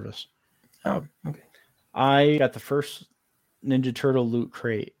better service. Oh, okay. I got the first Ninja Turtle Loot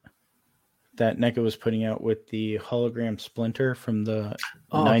Crate that NECA was putting out with the hologram Splinter from the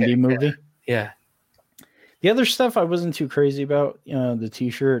 90 movie. Yeah. The other stuff I wasn't too crazy about, the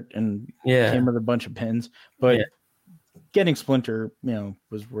T-shirt and came with a bunch of pins, but getting Splinter,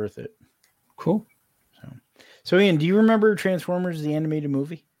 was worth it. Cool. So Ian, do you remember Transformers, the animated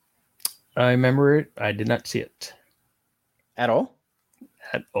movie? I remember it. I did not see it. At all?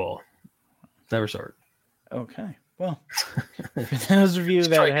 At all. Never saw it. Okay. Well, for those of you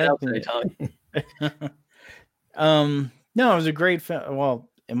that haven't, no, it was a great film. Well,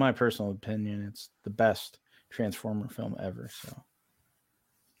 in my personal opinion, it's the best Transformer film ever. So,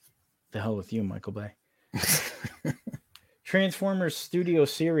 the hell with you, Michael Bay. Transformers Studio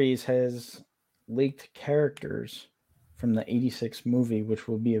Series has leaked characters from the '86 movie, which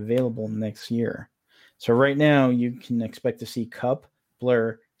will be available next year. So right now, you can expect to see Cup,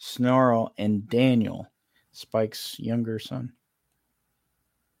 Blur, Snarl, and Daniel, Spike's younger son.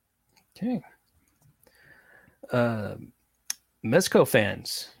 Okay. Mezco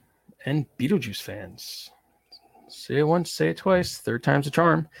fans and Beetlejuice fans. Say it once, say it twice. Third time's a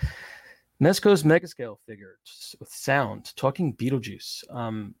charm. Mezco's Megascale figure with sound, talking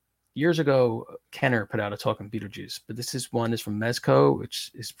Beetlejuice. Years ago, Kenner put out a talking Beetlejuice, but this is one is from Mezco,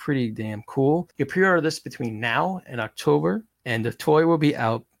 which is pretty damn cool. You can pre-order this between now and October, and the toy will be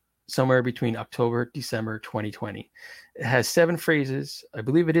out somewhere between October, December 2020. It has 7 phrases. I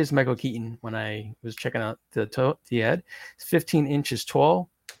believe it is Michael Keaton when I was checking out the ad. It's 15 inches tall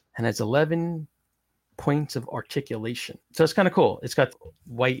and has 11 points of articulation. So it's kind of cool. It's got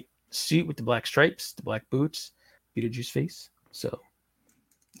white suit with the black stripes, the black boots, Beetlejuice face. So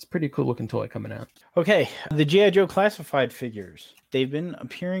it's a pretty cool looking toy coming out. Okay, the G.I. Joe classified figures. They've been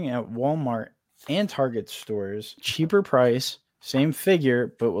appearing at Walmart and Target stores. Cheaper price, same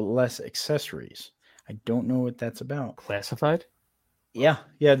figure, but with less accessories. I don't know what that's about. Classified? Yeah,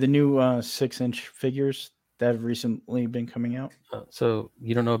 the new 6-inch figures that have recently been coming out. So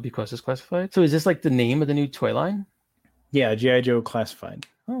you don't know because it's classified? So is this like the name of the new toy line? Yeah, G.I. Joe classified.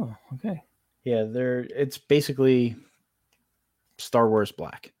 Oh, okay. Yeah, it's basically Star Wars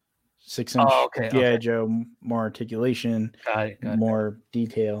black. 6-inch G.I. Joe, more articulation, got it. more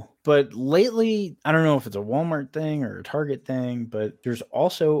detail. But lately, I don't know if it's a Walmart thing or a Target thing, but there's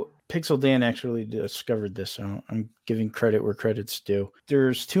also Pixel Dan actually discovered this, so I'm giving credit where credit's due.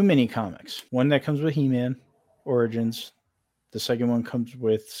 There's 2 mini comics. One that comes with He-Man Origins. The second one comes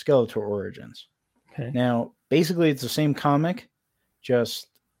with Skeletor Origins. Okay. Now, basically, it's the same comic, just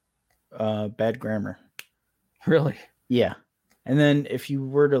bad grammar. Really? Yeah. And then if you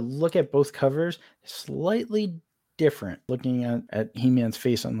were to look at both covers, slightly different looking at He-Man's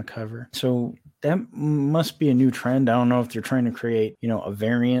face on the cover. So that must be a new trend. I don't know if they're trying to create, a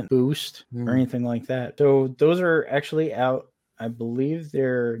variant boost or anything like that. So those are actually out. I believe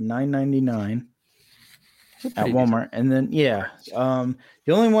they're $9.99 at Walmart. And then, the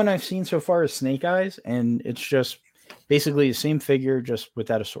only one I've seen so far is Snake Eyes, and it's just basically the same figure, just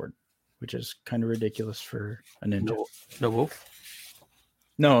without a sword, which is kind of ridiculous for a ninja. No wolf?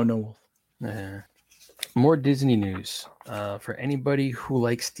 No wolf. More Disney news for anybody who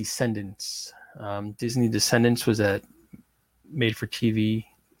likes Descendants. Disney Descendants was made for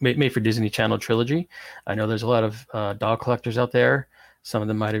Disney Channel trilogy. I know there's a lot of dog collectors out there. Some of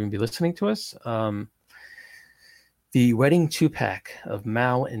them might even be listening to us. The Wedding 2-pack of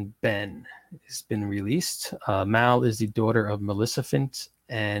Mal and Ben has been released. Mal is the daughter of Maleficent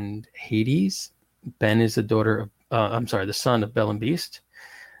and Hades. Ben is the son of Belle and Beast.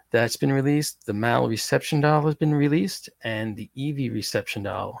 That's been released. The Mal reception doll has been released, and the Eevee reception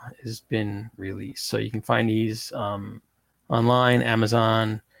doll has been released. So you can find these online,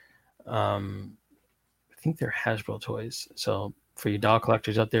 Amazon. I think they're Hasbro toys. So for you doll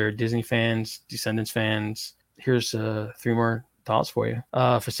collectors out there, Disney fans, Descendants fans, here's 3 more dolls for you.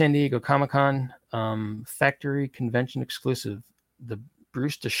 For San Diego Comic-Con, factory convention exclusive, the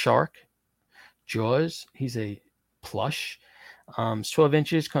Bruce the Shark Jaws. He's a plush. It's 12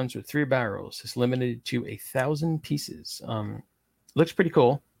 inches, comes with 3 barrels. It's limited to 1,000 pieces. Looks pretty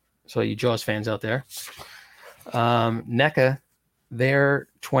cool. So you Jaws fans out there. NECA, their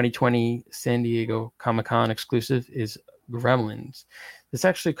 2020 San Diego Comic-Con exclusive is Gremlins. This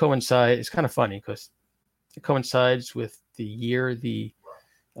actually coincides. It's kind of funny because it coincides with the year the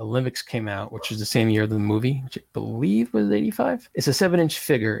Olympics came out, which is the same year the movie, which I believe was 85. It's a 7-inch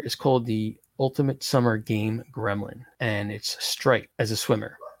figure. It's called the Ultimate Summer Game Gremlin, and it's striped as a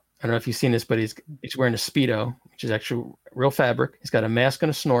swimmer. I don't know if you've seen this, but he's wearing a Speedo, which is actually real fabric. He's got a mask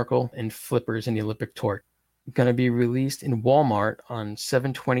and a snorkel and flippers in the Olympic torque. Going to be released in Walmart on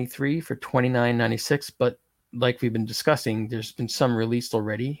 7/23 for $29.96, but like we've been discussing, there's been some released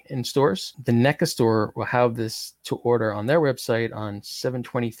already in stores. The NECA store will have this to order on their website on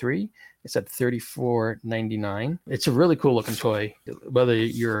 7/23. It's at $34.99. It's a really cool looking toy, whether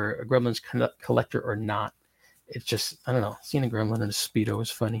you're a Gremlins collector or not. It's just, I don't know, seeing a Gremlin in a Speedo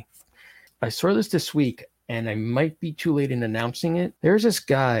is funny. I saw this week, and I might be too late in announcing it. There's this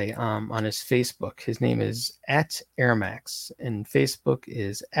guy on his Facebook. His name is @Airmax, and Facebook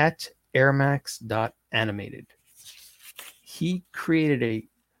is @airmax.animated. He created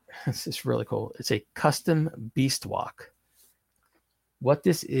this is really cool. It's a custom beast walk. What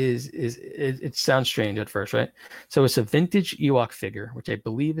this is it sounds strange at first, right? So it's a vintage Ewok figure, which I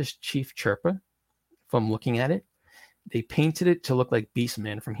believe is Chief Chirpa. If I'm looking at it, they painted it to look like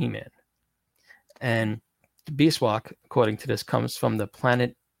Beastman from He-Man. And the beast walk, according to this, comes from the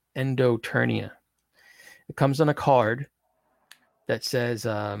planet Endoturnia. It comes on a card that says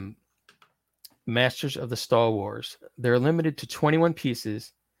Masters of the Star Wars. They're limited to 21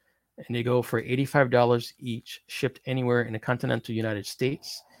 pieces, and they go for $85 each, shipped anywhere in the continental United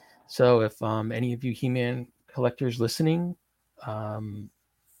States. So if any of you He-Man collectors listening,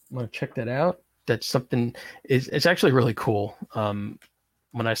 want to check that out. That's something. It's actually really cool.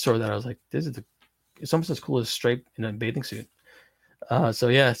 When I saw that, I was like, it's almost as cool as Stripe in a bathing suit. So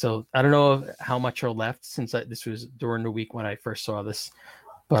yeah, so I don't know how much are left since this was during the week when I first saw this,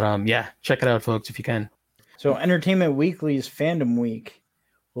 but yeah, check it out, folks, if you can. So Entertainment Weekly's Fandom Week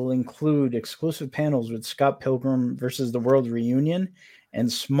will include exclusive panels with Scott Pilgrim versus the World Reunion and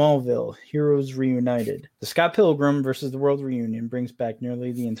Smallville Heroes Reunited. The Scott Pilgrim versus the World Reunion brings back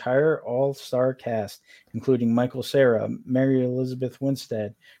nearly the entire all-star cast, including Michael Cera, Mary Elizabeth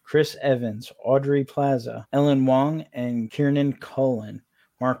Winstead, Chris Evans, Audrey Plaza, Ellen Wong, and Kieran Cullen.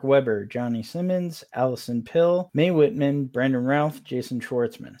 Mark Webber, Johnny Simmons, Allison Pill, Mae Whitman, Brandon Routh, Jason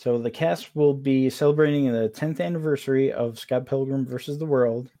Schwartzman. So the cast will be celebrating the 10th anniversary of Scott Pilgrim vs. the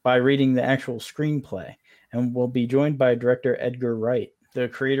World by reading the actual screenplay, and will be joined by director Edgar Wright. The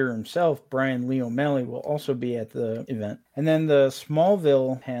creator himself, Brian Lee O'Malley, will also be at the event. And then the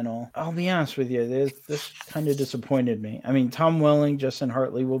Smallville panel, I'll be honest with you, this kind of disappointed me. I mean, Tom Welling, Justin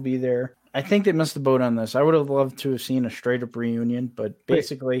Hartley will be there. I think they missed the boat on this. I would have loved to have seen a straight-up reunion, but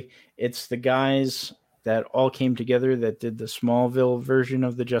basically it's the guys that all came together that did the Smallville version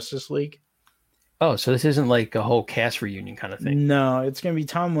of the Justice League. Oh, so this isn't like a whole cast reunion kind of thing? No, it's going to be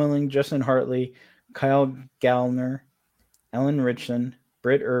Tom Welling, Justin Hartley, Kyle Gallner, Ellen Richson,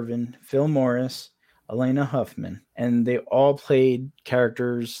 Britt Irvin, Phil Morris, Elena Huffman, and they all played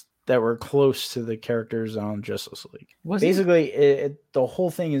characters that were close to the characters on Justice League. Basically, the whole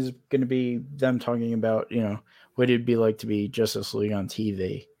thing is going to be them talking about, what it'd be like to be Justice League on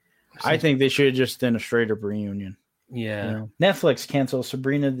TV. I think they should have just done a straight-up reunion. Yeah. Netflix canceled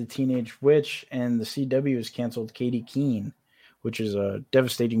Sabrina the Teenage Witch, and the CW has canceled Katie Keene, which is a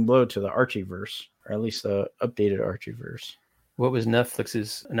devastating blow to the Archieverse, or at least the updated Archieverse. What was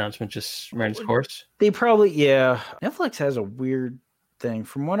Netflix's announcement? Just ran its course? They probably, Netflix has a weird thing.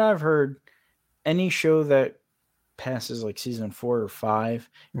 From what I've heard, any show that passes like season 4 or 5,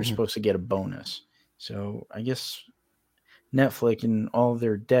 you're supposed to get a bonus. So I guess Netflix and all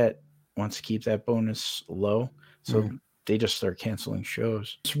their debt wants to keep that bonus low. So they just start canceling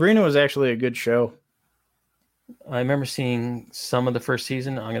shows. Sabrina was actually a good show. I remember seeing some of the first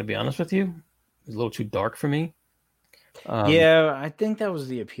season. I'm going to be honest with you. It was a little too dark for me. Yeah, I think that was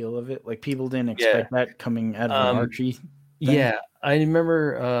the appeal of it. Like, people didn't expect that coming out of an Archie thing. Yeah, I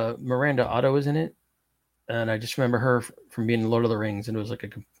remember Miranda Otto was in it, and I just remember her from being in Lord of the Rings, and it was like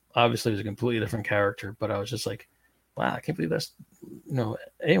obviously it was a completely different character, but I was just like, wow, I can't believe that's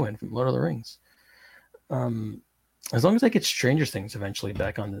Eowyn from Lord of the Rings. As long as I get Stranger Things eventually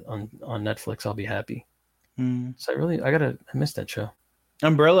back on Netflix, I'll be happy. So I missed that show.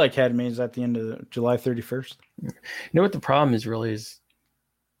 Umbrella Academy is at the end of July 31st. You know what the problem is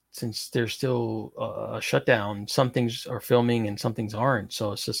since there's still a shutdown, some things are filming and some things aren't.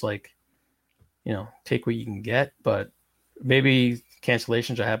 So it's just like, take what you can get, but maybe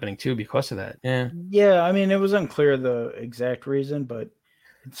cancellations are happening too because of that. Yeah. Yeah. I mean, it was unclear the exact reason, but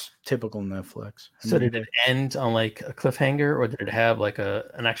it's typical Netflix. So did it end on like a cliffhanger, or did it have like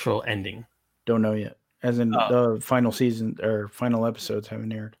an actual ending? Don't know yet. As in the final season or final episodes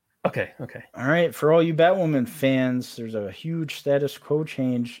haven't aired. Okay. All right. For all you Batwoman fans, there's a huge status quo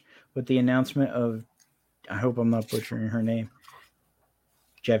change with the announcement of, I hope I'm not butchering her name,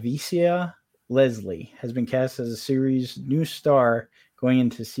 Javicia Leslie has been cast as a series' new star going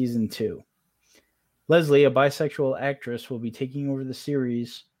into season 2. Leslie, a bisexual actress, will be taking over the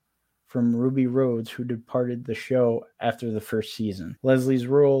series from Ruby Rhodes, who departed the show after the first season. Leslie's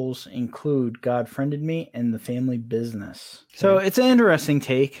roles include God Friended Me and The Family Business. So it's an interesting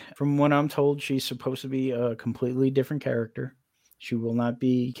take. From what I'm told, she's supposed to be a completely different character. She will not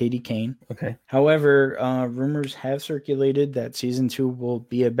be Katie Kane. Okay. However, rumors have circulated that season 2 will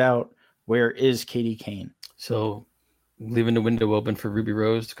be about where is Katie Kane. So leaving the window open for Ruby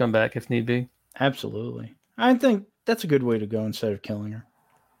Rose to come back if need be? Absolutely. I think that's a good way to go instead of killing her.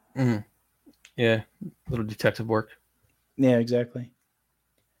 Yeah, little detective work. Yeah, exactly.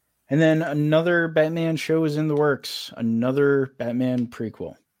 And then another Batman show is in the works. Another Batman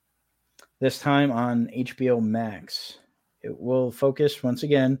prequel. This time on HBO Max. It will focus once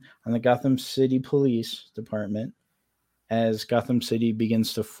again on the Gotham City Police Department as Gotham City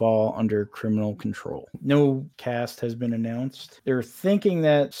begins to fall under criminal control. No cast has been announced. They're thinking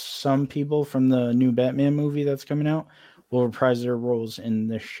that some people from the new Batman movie that's coming out will reprise their roles in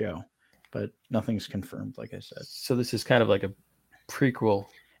this show, but nothing's confirmed, like I said. So this is kind of like a prequel.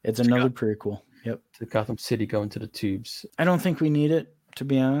 It's another prequel. Yep. To Gotham City going to the tubes. I don't think we need it, to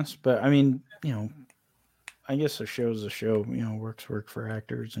be honest, but I mean, I guess a show's a show, work for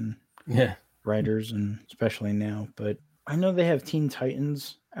actors and writers, and especially now, but I know they have Teen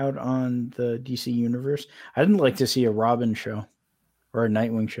Titans out on the DC Universe. I'd like to see a Robin show or a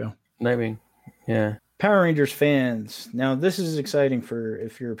Nightwing show. Nightwing, yeah. Power Rangers fans. Now, this is exciting for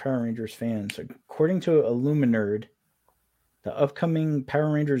if you're Power Rangers fans. According to Illuminerd, the upcoming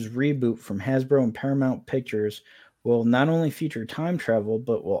Power Rangers reboot from Hasbro and Paramount Pictures will not only feature time travel,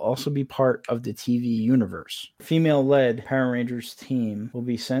 but will also be part of the TV universe. Female-led Power Rangers team will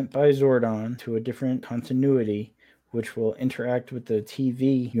be sent by Zordon to a different continuity, which will interact with the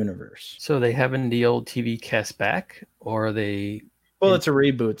TV universe. So they having the old TV cast back, or are they? Well, it's a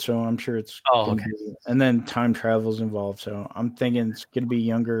reboot, so I'm sure it's okay. And then time travel's involved, so I'm thinking it's going to be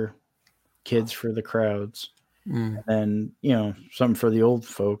younger kids for the crowds. And, something for the old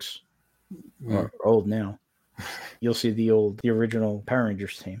folks, or old now. You'll see the original Power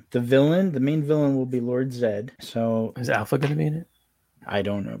Rangers team. The main villain will be Lord Zedd. So is Alpha going to be in it? I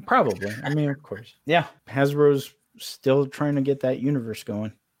don't know. Probably. I mean, of course. Yeah. Hasbro's still trying to get that universe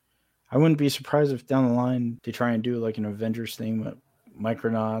going. I wouldn't be surprised if down the line they try and do like an Avengers thing with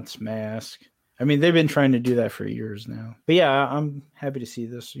Micronauts, Mask. I mean, they've been trying to do that for years now. But yeah, I'm happy to see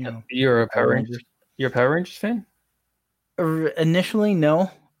this. You're a Power Rangers. You're a Power Rangers fan? Initially, no.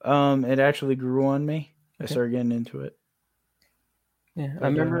 It actually grew on me. I started getting into it. Yeah, I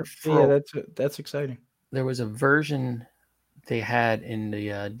remember. That's exciting. There was a version they had in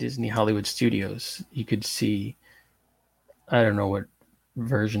the Disney Hollywood Studios. You could see, I don't know what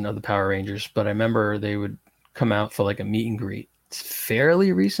version of the Power Rangers, but I remember they would come out for like a meet and greet. It's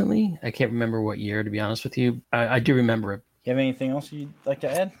fairly recently. I can't remember what year, to be honest with you. I do remember it. You have anything else you'd like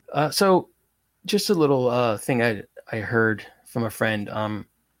to add? So just a little thing I heard from a friend.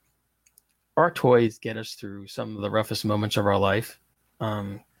 Our toys get us through some of the roughest moments of our life.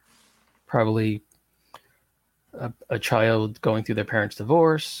 Probably a child going through their parents'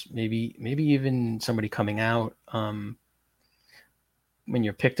 divorce, maybe even somebody coming out. When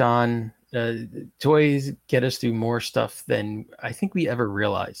you're picked on, toys get us through more stuff than I think we ever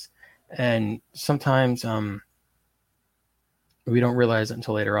realize. And sometimes we don't realize it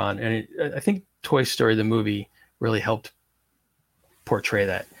until later on. And I think Toy Story, the movie, really helped portray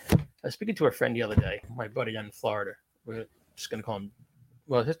that. I was speaking to a friend the other day, my buddy in Florida. We're just going to call him,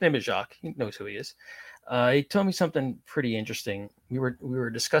 well, his name is Jacques. He knows who he is. He told me something pretty interesting. We were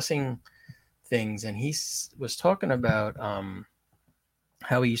discussing things, and he was talking about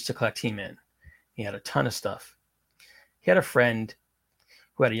how he used to collect He-Man. He had a ton of stuff. He had a friend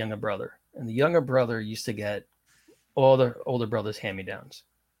who had a younger brother, and the younger brother used to get all the older brother's hand-me-downs.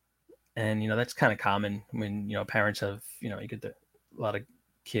 And, that's kind of common when, parents have, you get a lot of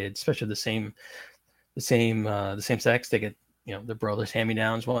kids, especially the same sex, they get, their brother's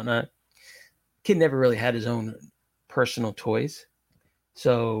hand-me-downs, whatnot. Kid never really had his own personal toys.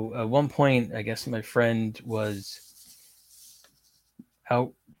 So at one point, I guess my friend was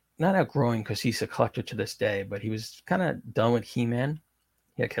not outgrowing, because he's a collector to this day, but he was kind of done with He-Man.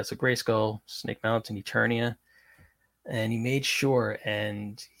 He had Castle Grayskull, Snake Mountain, Eternia, and he made sure,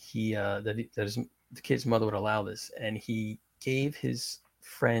 and he that the kid's mother would allow this, and he gave his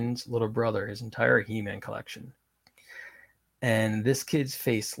friend's little brother his entire He-Man collection. And this kid's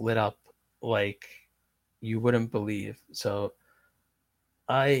face lit up like you wouldn't believe. So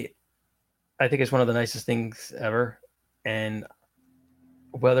I think it's one of the nicest things ever. And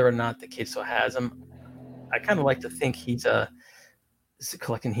whether or not the kid still has him, I kind of like to think he's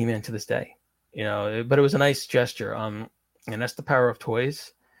collecting He-Man to this day. But it was a nice gesture. And that's the power of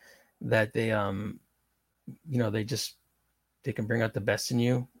toys, that they they can bring out the best in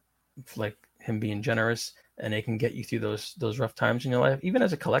you, like him being generous, and they can get you through those rough times in your life, even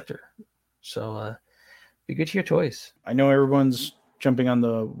as a collector. So be good to your toys. I know everyone's jumping on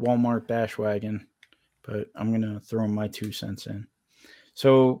the Walmart bash wagon, but I'm going to throw my 2 cents in.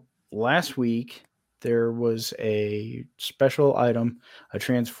 So last week, there was a special item, a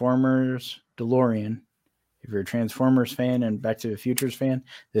Transformers DeLorean. If you're a Transformers fan and Back to the Futures fan,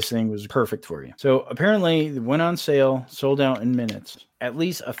 this thing was perfect for you. So apparently it went on sale, sold out in minutes. At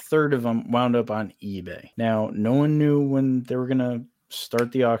least a third of them wound up on eBay. Now, no one knew when they were going to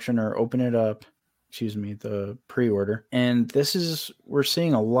start the auction or open it up. The pre-order. And we're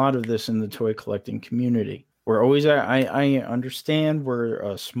seeing a lot of this in the toy collecting community. We're always, I understand we're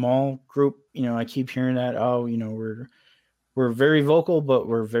a small group. I keep hearing that, we're very vocal, but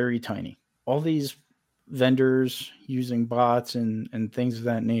we're very tiny. All these vendors using bots and things of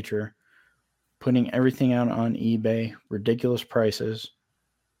that nature, putting everything out on eBay, ridiculous prices.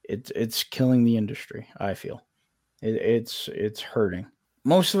 It's killing the industry, I feel. It's hurting.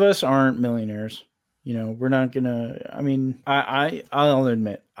 Most of us aren't millionaires. We're not gonna. I mean, I'll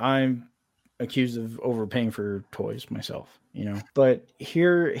admit I'm accused of overpaying for toys myself, But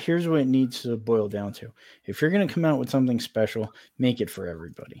here's what it needs to boil down to. If you're going to come out with something special, make it for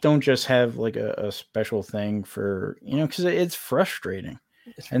everybody. Don't just have like a special thing for, because it's frustrating.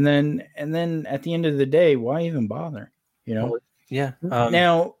 And then at the end of the day, why even bother? Well, yeah.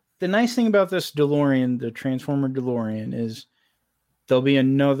 Now, the nice thing about this DeLorean, the Transformer DeLorean, is there'll be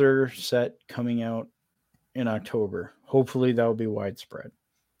another set coming out in October. Hopefully that will be widespread.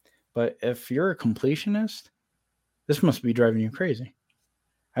 But if you're a completionist, this must be driving you crazy.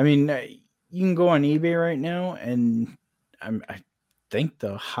 I mean, you can go on eBay right now, and I think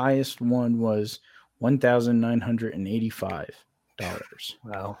the highest one was $1,985.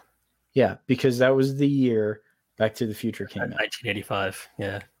 Wow. Yeah, because that was the year Back to the Future came out. 1985.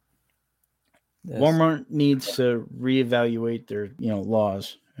 Yeah. Yes. Walmart needs to reevaluate their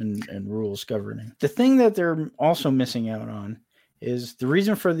laws and rules governing. The thing that they're also missing out on is the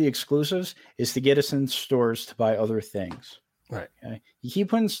reason for the exclusives is to get us in stores to buy other things. Right. Okay? You keep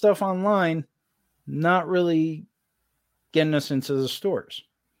putting stuff online, not really getting us into the stores.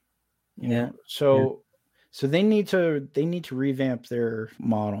 You know? So they need to revamp their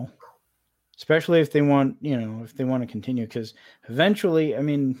model, especially if they want, if they want to continue, because eventually, I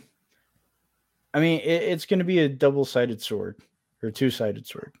mean, it's going to be a double-sided sword or a two-sided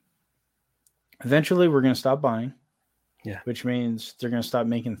sword. Eventually, we're going to stop buying. Yeah. Which means they're going to stop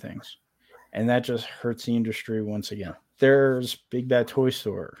making things. And that just hurts the industry once again. There's Big Bad Toy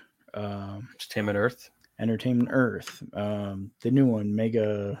Store. Entertainment Earth. The new one,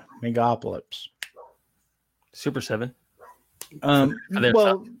 Megapolis. Super 7.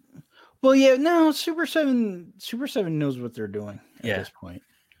 Well, yeah, no, Super 7 knows what they're doing at this point.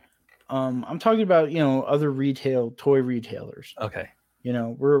 I'm talking about, other toy retailers. Okay.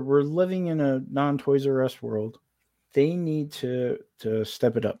 We're living in a non-Toys R Us world. They need to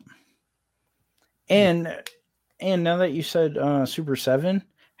step it up. And now that you said Super 7,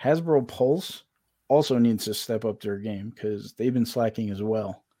 Hasbro Pulse also needs to step up their game because they've been slacking as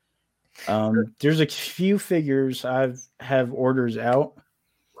well. There's a few figures have orders out.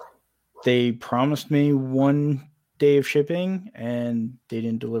 They promised me 1 day of shipping and they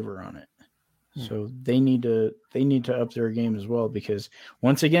didn't deliver on it. So they need to up their game as well, because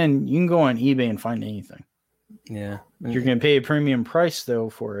once again, you can go on eBay and find anything. Yeah. You're going to pay a premium price though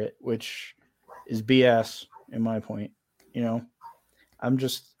for it, which is BS in my point. I'm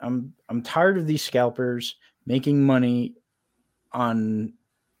tired of these scalpers making money on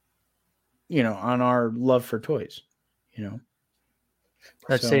our love for toys,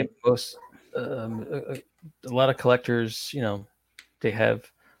 I'd say most, a lot of collectors, they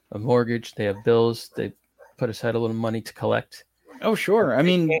have a mortgage, they have bills, they put aside a little money to collect. Oh, sure. I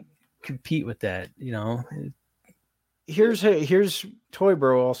mean, compete with that, Here's Toy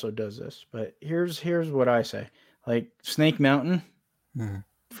Bro also does this, but here's what I say. Like Snake Mountain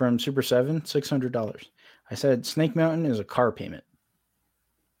from Super 7, $600. I said Snake Mountain is a car payment.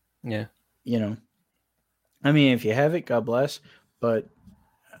 Yeah. I mean, if you have it, God bless. But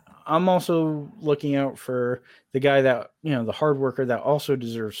I'm also looking out for the guy that, the hard worker that also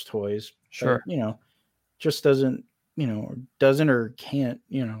deserves toys. Sure. But, just doesn't or can't,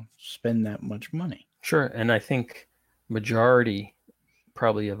 spend that much money. Sure. And I think majority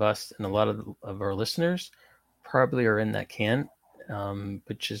probably of us and a lot of our listeners probably are in that camp,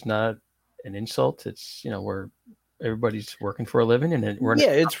 which is not an insult. It's, everybody's working for a living, and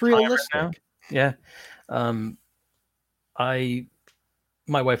it's realistic. Right now. Yeah.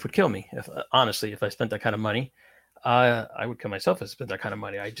 My wife would kill me if I spent that kind of money. I would kill myself if I spent that kind of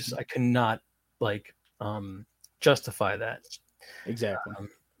money. I could not justify that. Exactly.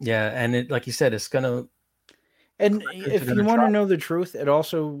 Yeah. And it, like you said, it's going to, and if you want to know the truth, it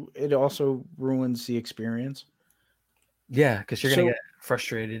also ruins the experience. Yeah. Cause you're going to get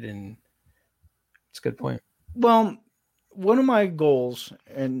frustrated, and it's a good point. Well, one of my goals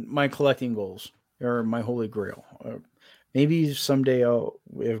and my collecting goals, or my holy grail, maybe someday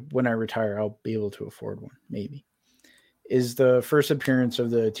when I retire, I'll be able to afford one. Maybe, is the first appearance of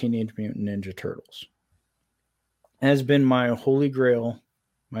the Teenage Mutant Ninja Turtles. It has been my holy grail,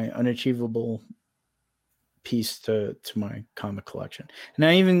 my unachievable piece to my comic collection.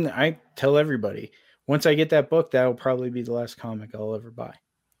 And I tell everybody, once I get that book, that'll probably be the last comic I'll ever buy.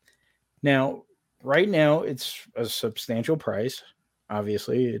 Now, right now, it's a substantial price.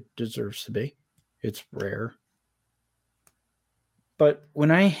 Obviously, it deserves to be. It's rare. But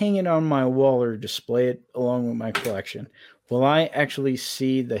when I hang it on my wall or display it along with my collection, will I actually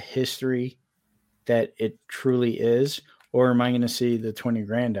see the history that it truly is? Or am I going to see the 20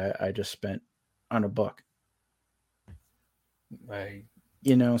 grand I just spent on a book? Right.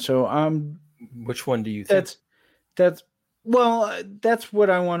 So Which one do you think? That's what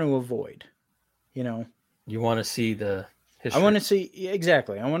I want to avoid. You know, You want to see the history. I want to see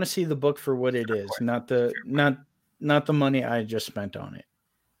exactly. I want to see the book for what it is, not the money I just spent on it.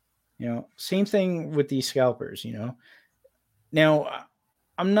 You know, same thing with these scalpers. You know, now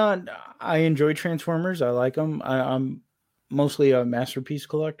I enjoy Transformers. I like them. I'm mostly a masterpiece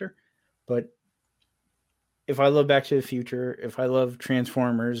collector, but if I love Back to the Future, if I love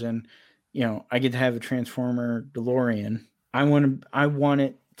Transformers, and you know, I get to have a Transformer DeLorean, I want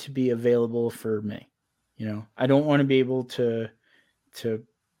it to be available for me. You know, I don't want to be able to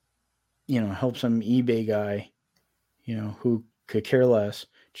help some eBay guy, you know, who could care less,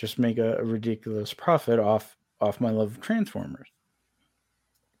 just make a ridiculous profit off my love of Transformers.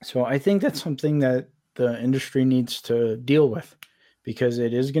 So I think that's something that the industry needs to deal with, because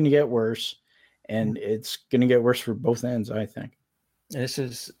it is going to get worse, and it's going to get worse for both ends, I think. And this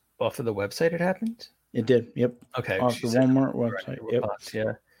is off of the website it happened? It did, yep. Okay. Off the Walmart website, yep.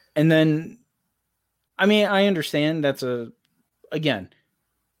 Yeah. And then, I mean, I understand again,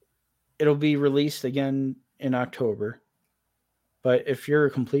 it'll be released again in October. But if you're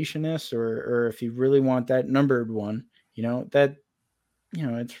a completionist, or if you really want that numbered one, you know,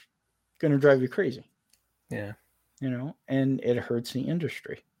 it's going to drive you crazy. Yeah. You know, and it hurts the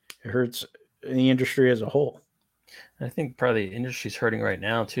industry. It hurts the industry as a whole. I think probably the industry's hurting right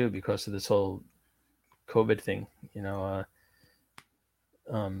now too, because of this whole COVID thing. You know,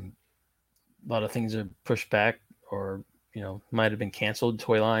 a lot of things are pushed back, or, you know, might have been canceled,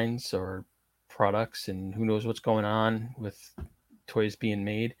 toy lines or products, and who knows what's going on with toys being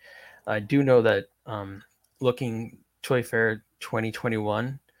made. I do know that Looking Toy Fair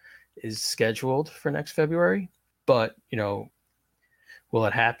 2021 is scheduled for next February, but, you know, will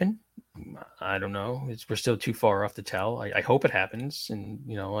it happen? I don't know. We're still too far off to tell. I hope it happens, and,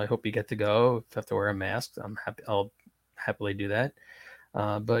 you know, I hope you get to go. If I have to wear a mask, I'll happily do that.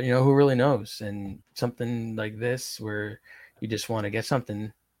 But, you know, who really knows? And something like this, where you just want to get something,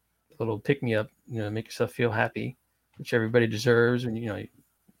 a little pick me up, you know, make yourself feel happy, which everybody deserves. And, you know,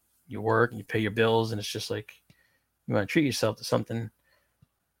 you work and you pay your bills, and it's just like, you want to treat yourself to something.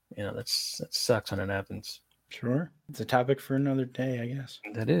 You know, that sucks when it happens. Sure. It's a topic for another day, I guess.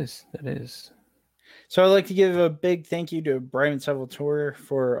 That is. So I'd like to give a big thank you to Brian Salvatore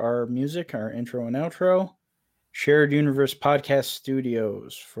for our music, our intro and outro. Shared Universe Podcast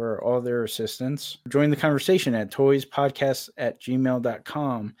Studios for all their assistance. Join the conversation at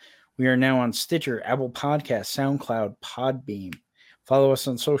toyspodcast@gmail.com. We are now on Stitcher, Apple Podcasts, SoundCloud, Podbean. Follow us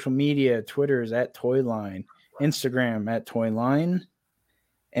on social media. Twitter is @Toyline, Instagram @Toyline,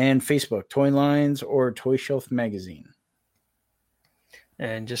 and Facebook, Toylines or Toy Shelf Magazine.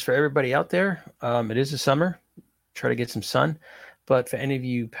 And just for everybody out there, it is the summer. Try to get some sun. But for any of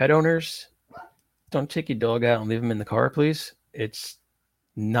you pet owners, don't take your dog out and leave him in the car, please. It's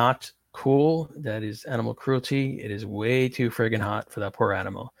not cool. That is animal cruelty. It is way too friggin' hot for that poor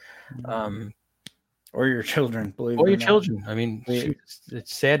animal. Or your children, believe it or or your not. children. I mean,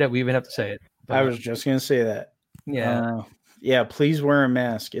 it's sad that we even have to say it. But, I was just going to say that. Yeah. Yeah, please wear a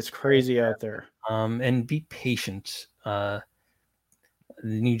mask. It's crazy out there. And be patient. The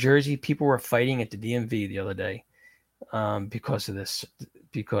New Jersey people were fighting at the DMV the other day because of this,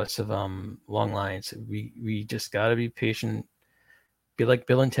 because of long lines. We just got to be patient. Be like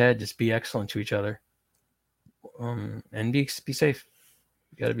Bill and Ted. Just be excellent to each other. And be safe.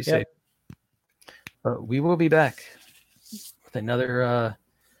 You got to be safe. But we will be back with another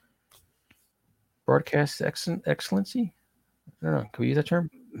broadcast excellency. I don't know. Can we use that term?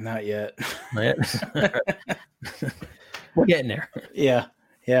 Not yet. Not yet. We're getting there. Yeah.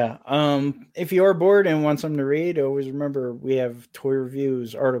 If you are bored and want something to read, always remember we have toy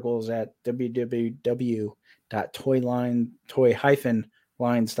reviews articles at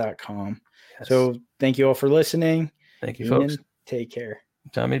www.toy-lines.com. Yes. So thank you all for listening. Thank you, folks. Take care.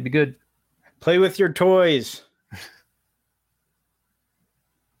 Tommy, be good. Play with your toys.